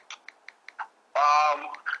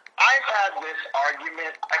 I've had this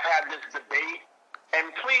argument, I've had this debate,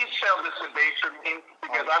 and please sell this debate for me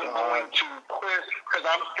because I'm going to because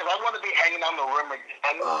I want to be hanging on the rim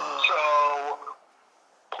again. So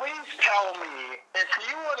please tell me if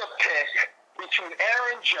you were to pick between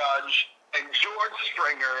Aaron Judge and George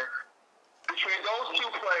Springer, between those two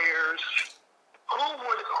players, who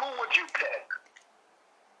would you pick?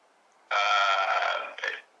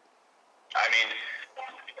 I mean,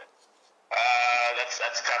 that's a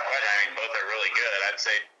tough question. I mean, both are really good. I'd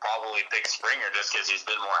say probably pick Springer just because he's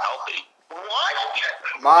been more healthy. What?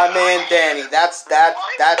 My man Danny, that's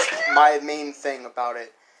my main thing about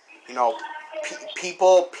it. You know,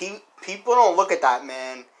 people don't look at that,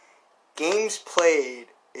 man. Games played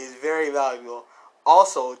is very valuable.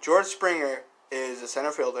 Also, George Springer is a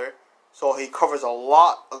center fielder, so he covers a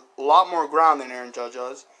lot more ground than Aaron Judge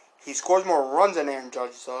does. He scores more runs than Aaron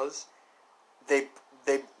Judge does. They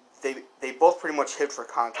both pretty much hit for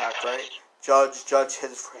contact, right? Judge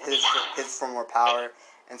hits for more power,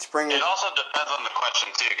 and Springer. It also depends on the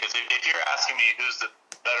question too, because if you're asking me who's the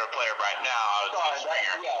better player right now, I would say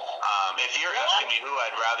Springer. If you're asking me who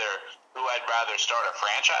I'd rather start a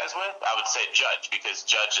franchise with, I would say Judge because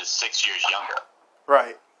Judge is 6 years younger.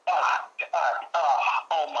 Right.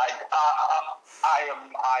 Oh my God. I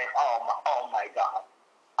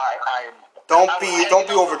am. Don't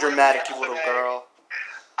be over dramatic, you little girl.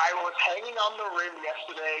 I was hanging on the rim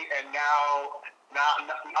yesterday, and now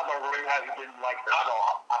the rim has been like cut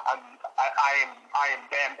off. I am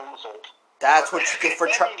bamboozled. That's what you get for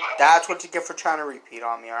trying to repeat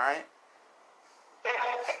on me. All right.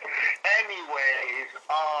 Anyways,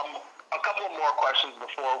 a couple more questions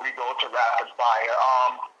before we go to rapid fire.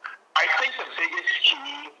 I think the biggest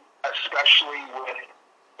key, especially with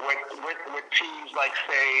teams like,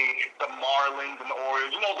 say, the Marlins and the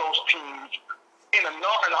Orioles, those teams, in a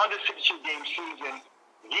 162-game season,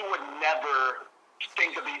 you would never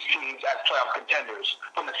think of these teams as playoff contenders.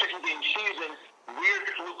 From the 60-game season, weird,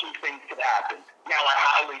 fluky things could happen. Now, I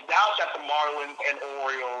highly doubt that the Marlins and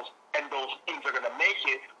Orioles and those teams are going to make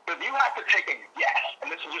it, but if you have to take a guess, and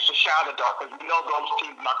this is just a shot in the dark, because we know those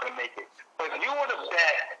teams are not going to make it, but if you were to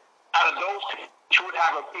bet out of those teams who would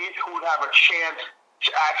have a chance to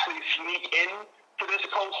actually sneak in to this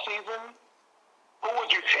postseason, who would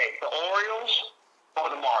you take, the Orioles or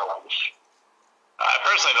the Marlins? I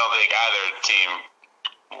personally don't think either team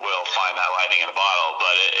will find that lightning in a bottle,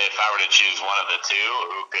 but if I were to choose one of the two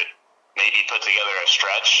who could maybe put together a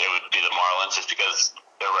stretch, it would be the Marlins just because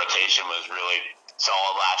their rotation was really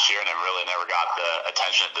solid last year and it really never got the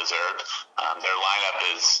attention it deserved. Their lineup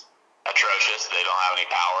is atrocious. They don't have any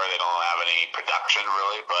power. They don't have any production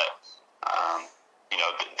really, but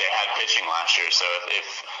they had pitching last year. So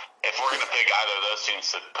if we're going to pick either of those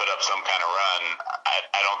teams to put up some kind of run,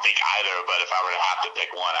 I don't think either, but if I were to have to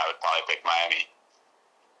pick one, I would probably pick Miami.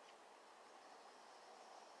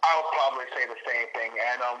 I would probably say the same thing.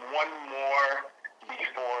 And one more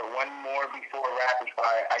before rapid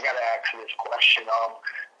fire. I gotta ask you this question.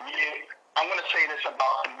 I'm gonna say this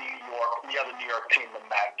about the other New York team, the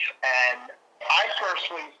Mets. And I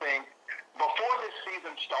personally think before this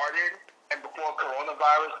season started and before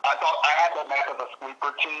coronavirus, I thought I had the Mets as a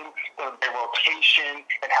sleeper team because of their rotation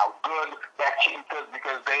and how good that team is.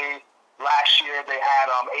 Because last year they had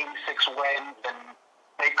 86 wins and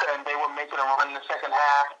they were making a run in the second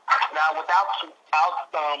half. Now, without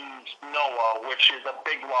Noah, which is a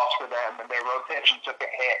big loss for them, and their rotation took a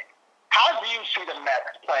hit, how do you see the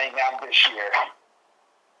Mets playing out this year?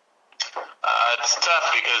 It's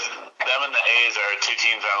tough because them and the A's are two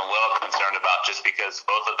teams I'm a little concerned about just because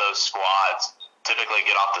both of those squads typically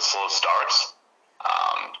get off the slow starts.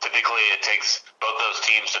 Typically, it takes both those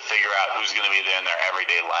teams to figure out who's going to be there in their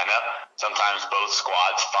everyday lineup. Sometimes both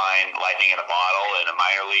squads find lightning in a bottle in a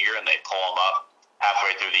minor leaguer, and they pull them up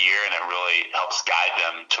halfway through the year, and it really helps guide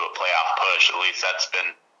them to a playoff push. At least that's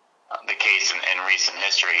been the case in recent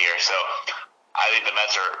history here. So I think the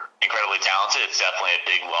Mets are incredibly talented. It's definitely a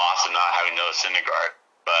big loss in not having Noah Syndergaard.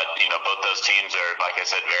 But, both those teams are, like I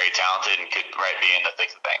said, very talented and could be in the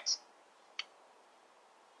thick of things.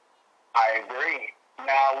 I agree.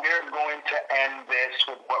 Now, we're going to end this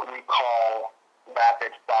with what we call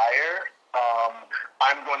rapid fire.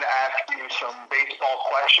 I'm going to ask you some baseball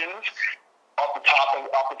questions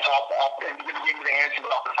and you're going to give me the answers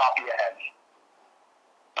off the top of your head.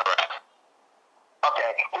 All right.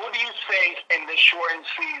 Okay. Who do you think in this shortened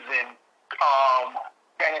season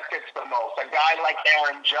benefits the most? A guy like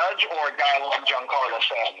Aaron Judge or a guy like Giancarlo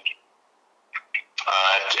Stanton?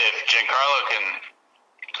 If Giancarlo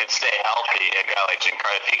can stay healthy, a guy like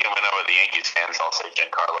Giancarlo, if he can win over the Yankees fans, I'll say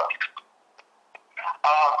Giancarlo.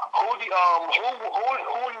 Who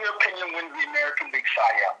in your opinion wins the American League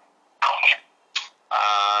Cy Young?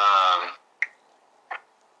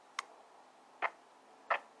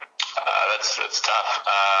 That's tough.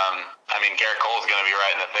 I mean, Garrett Cole's going to be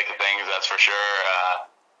right in the thick of things, that's for sure.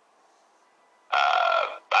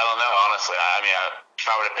 I don't know, honestly. I mean, if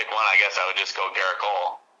I were to pick one, I guess I would just go Garrett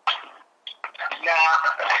Cole. Now,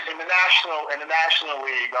 in the National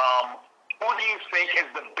League, who do you think is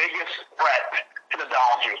the biggest threat to the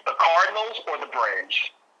Dodgers, the Cardinals or the Braves?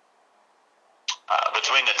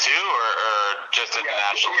 Between the two, or just in the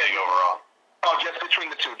National League overall? Oh, just between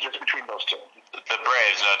the two, just between those two. The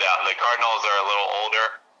Braves, no doubt. The Cardinals are a little older.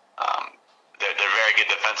 They're very good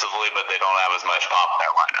defensively, but they don't have as much pop in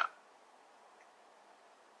their lineup.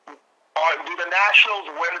 Do the Nationals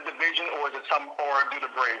win the division, or do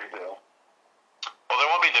the Braves do? Well, there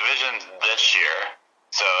won't be divisions this year,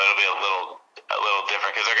 so it'll be a little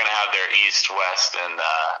different because they're going to have their East, West, and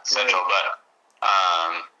Central. Right. But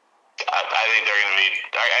I think they're going to be.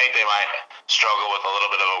 I think they might struggle with a little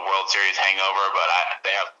bit of a World Series hangover, but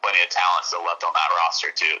they have plenty of talent still left on that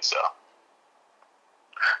roster too. So.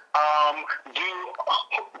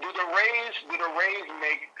 Do the Rays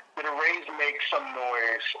make some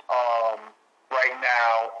noise right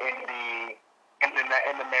now in the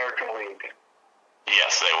American League?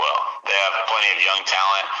 Yes, they will. They have plenty of young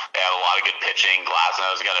talent. They have a lot of good pitching.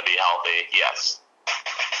 Glasnow is going to be healthy. Yes.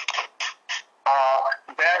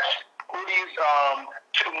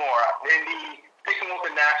 Two more. Sticking with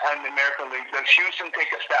the American League, does Houston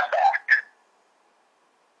take a step back?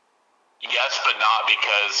 Yes, but not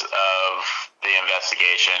because of the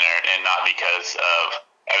investigation and not because of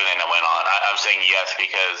everything that went on. I'm saying yes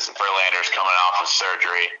because Verlander's coming off of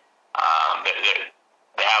surgery.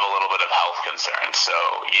 They have a little bit of health concerns. So,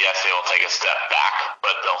 yes, they will take a step back,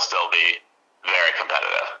 but they'll still be very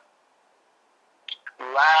competitive.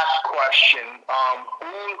 Last question.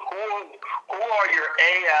 Who are your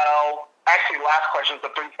AL... Actually, last question is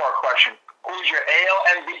a three-part question. Who's your AL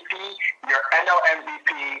MVP, your NL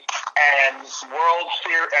MVP, and World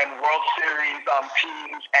Series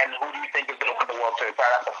teams, and who do you think is going to win the World Series?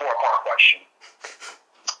 That's a four-part question.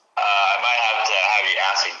 I might have to have you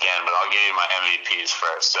ask again, but I'll give you my MVPs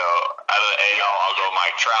first. So, out of the AL, I'll go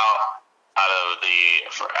Mike Trout. And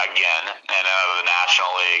out of the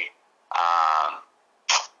National League,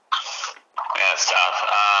 it's tough.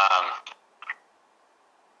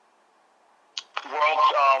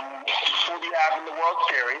 Who do you have in the World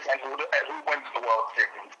Series, and who wins the World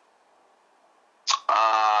Series?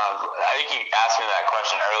 I think you asked me that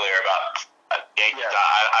question earlier about Yankees. Yeah.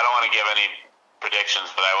 I don't want to give any predictions,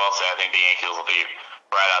 but I will say I think the Yankees will be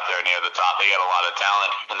right out there near the top. They got a lot of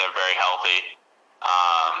talent, and they're very healthy.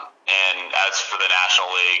 And as for the National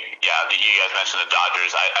League, yeah, you guys mentioned the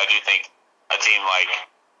Dodgers. I do think a team like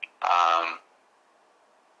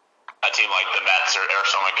the Mets or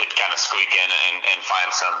someone could kind of squeak in and find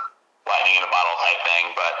some lightning in a bottle type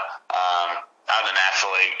thing. But out of the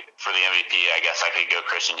National League for the MVP, I guess I could go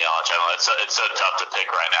Christian Yelich. I don't know. It's so tough to pick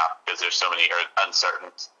right now because there's so many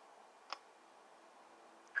uncertainties.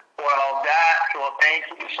 Well, thank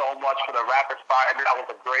you so much for the rapid fire. That was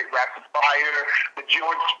a great rapid fire. The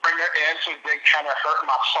George Springer answer did kind of hurt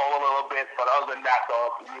my soul a little bit, but other than that,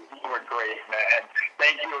 though, you were great, man.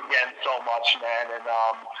 Thank you again so much, man. And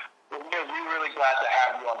we're really glad to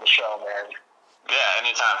have you on the show, man. Yeah,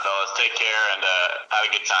 anytime, fellas. Take care and have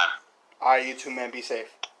a good time. All right, you too, man. Be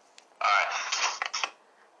safe. All right.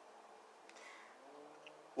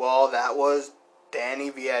 Well, that was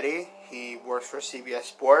Danny Vietti. He works for CBS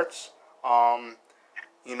Sports. I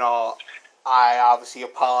obviously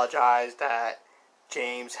apologize that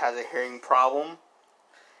James has a hearing problem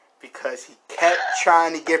because he kept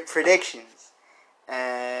trying to get predictions,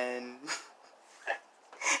 and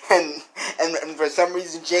for some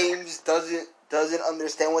reason James doesn't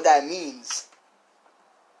understand what that means.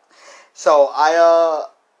 So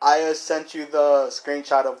I sent you the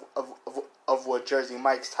screenshot of what Jersey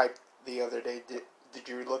Mike's typed the other day. Did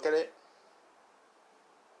you look at it?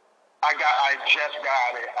 I just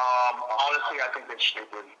got it. Honestly, I think it's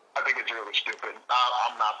stupid. I think it's really stupid.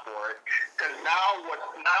 I'm not for it. Because now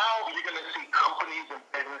you're going to see companies and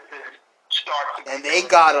businesses start to... And they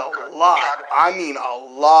got a lot. I mean, a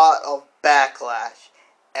lot of backlash.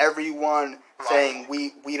 Everyone saying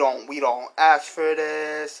we don't ask for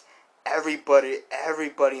this.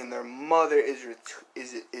 Everybody and their mother is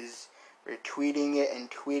retweeting it and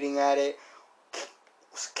tweeting at it.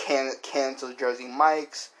 Cancel Jersey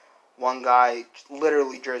Mike's. One guy,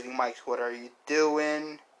 literally, Jersey Mike's, what are you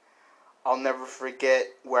doing? I'll never forget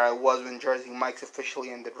where I was when Jersey Mike's officially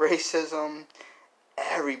ended racism.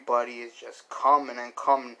 Everybody is just coming and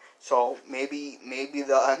coming. So maybe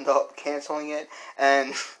they'll end up canceling it.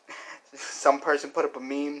 And some person put up a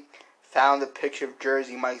meme, found a picture of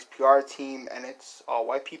Jersey Mike's PR team, and it's all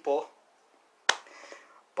white people.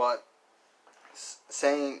 But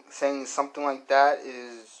saying something like that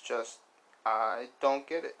is just, I don't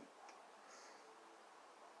get it.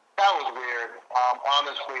 That was weird.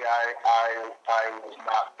 Honestly, I was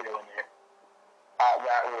not feeling it.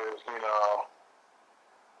 That was,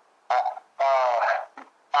 I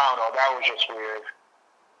don't know. That was just weird.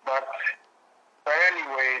 But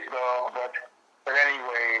anyways,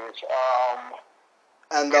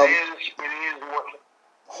 And it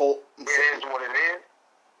is what it is.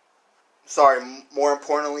 Sorry. More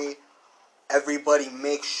importantly, everybody,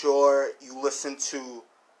 make sure you listen to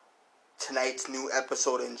tonight's new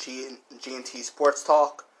episode in G&T Sports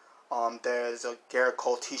Talk. There's a Garrett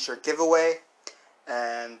Cole T-shirt giveaway,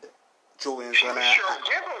 and Julian's gonna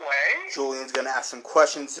ask some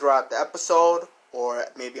questions throughout the episode, or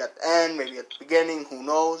maybe at the end, maybe at the beginning. Who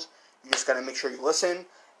knows? You just gotta make sure you listen,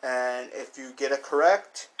 and if you get it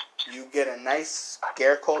correct, you get a nice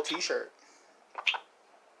Garrett Cole T-shirt.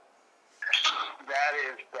 That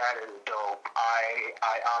is dope. I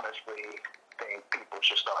honestly think people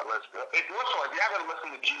should start listening. If you haven't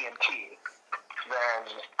listened to GNT, then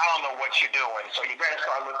I don't know what you're doing. So you better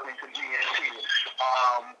start listening to GNT.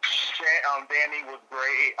 Danny was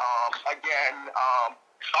great.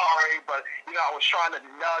 Sorry, but I was trying to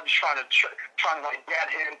nudge, trying to like get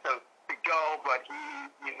him to go, but he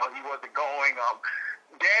wasn't going.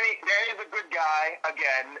 Danny's a good guy.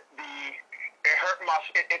 Again,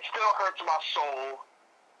 it still hurts my soul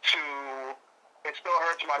to. It still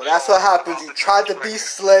hurts my soul. Well, that's what happens. You tried to be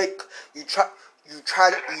slick. You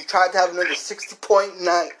tried to have another 60-point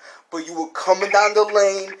night, but you were coming down the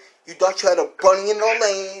lane. You thought you had a bunny in the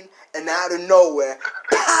lane, and out of nowhere,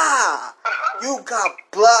 pa! You got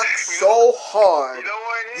blocked so hard. You know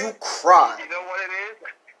what it is? You cried. You know what it is?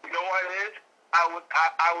 I was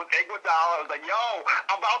Iguodala. I was like, yo,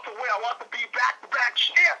 I'm about to win. I want to be back-to-back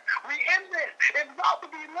champ. We in this. It's about to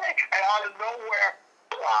be lit. And out of nowhere,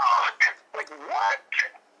 block. Like, what?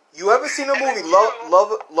 You ever seen the movie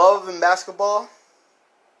Love and Basketball?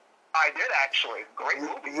 I did, actually. Great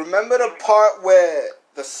movie. Remember the part where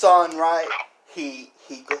the son, right? He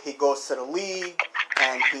goes to the league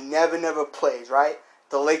and he never plays, right?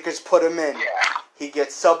 The Lakers put him in. Yeah. He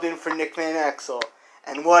gets subbed in for Nick Van Exel.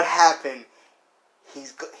 And what happened? He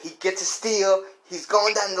gets a steal. He's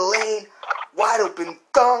going down the lane, wide open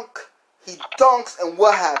dunk. He dunks, and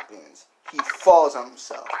what happens? He falls on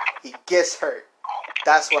himself. He gets hurt.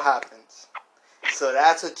 That's what happens. So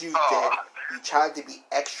that's what you did. You tried to be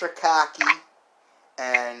extra cocky,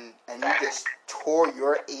 and you just tore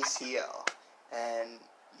your ACL, and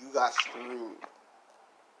you got screwed.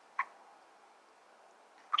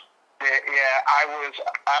 Yeah,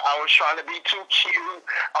 I was trying to be too cute.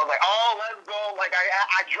 I was like, oh, let's go. Like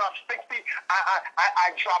I dropped 60. I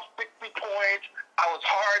dropped 60 points. I was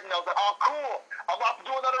hard, and I was like, oh, cool. I'm about to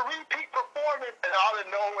do another repeat performance. And out of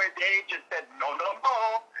nowhere, Dave just said, no,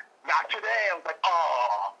 not today. I was like,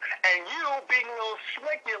 oh. And you being a little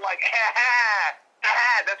slick, you're like, ha.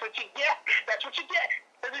 That's what you get. That's what you get.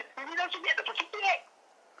 That's what you get.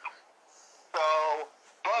 So.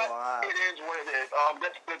 But wow. It is what it is.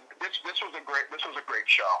 This was a great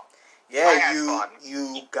show. Yeah,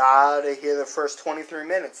 you gotta hear the first 23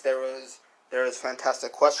 minutes. There was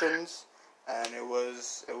fantastic questions, and it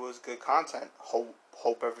was good content. Hope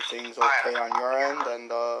everything's okay on your end, and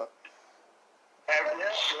we'll see.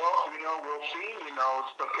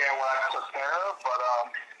 It's okay what I took care of, but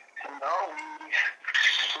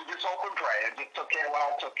we just hope and pray. It's okay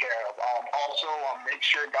what I took care of. Also, make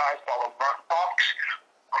sure guys follow Grunt Talks.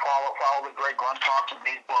 Follow the great Grunt Talks, and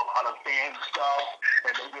they do a lot of fan stuff,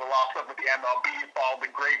 and they do a lot of stuff with the MLB. Follow the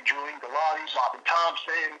great Julian Galati, Bobby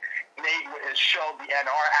Thompson, Nate with his show, the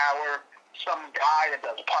NR Hour. Some guy that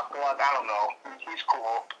does puck luck. I don't know. He's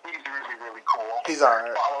cool. He's really, really cool. He's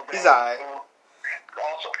alright. He's alright.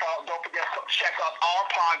 Also, don't forget to check out our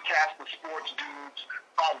podcast, The Sports Dudes.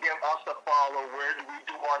 Give us a follow. Where do we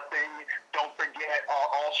do our thing? Don't forget,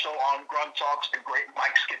 also on Grunt Talks, the great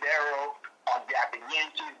Mike Scudero on Yapping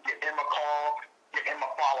Yankees. Give him a call. Give him a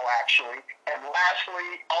follow, actually. And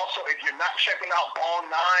lastly, also, if you're not checking out Ball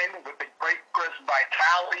 9 with the great Chris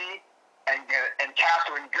Vitale and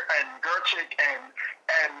Catherine and Gerchik and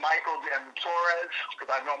Michael and Torres,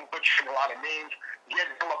 because I know I'm butchering a lot of names, give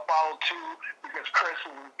him a follow, too, because Chris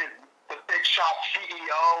is the big Big Shot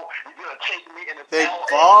CEO. He's going to take me in his Big LA.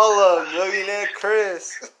 baller, millionaire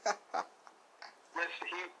Chris. He's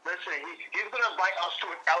going to invite us to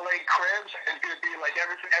an LA Cribs. It's going to be like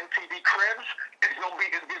everything MTV Cribs. It's going to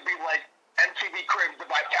be like MTV Cribs, the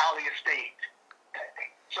Vitality Estate.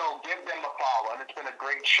 So give them a follow. And it's been a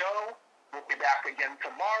great show. We'll be back again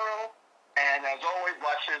tomorrow. And as always,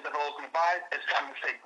 watch the those in the It's time to say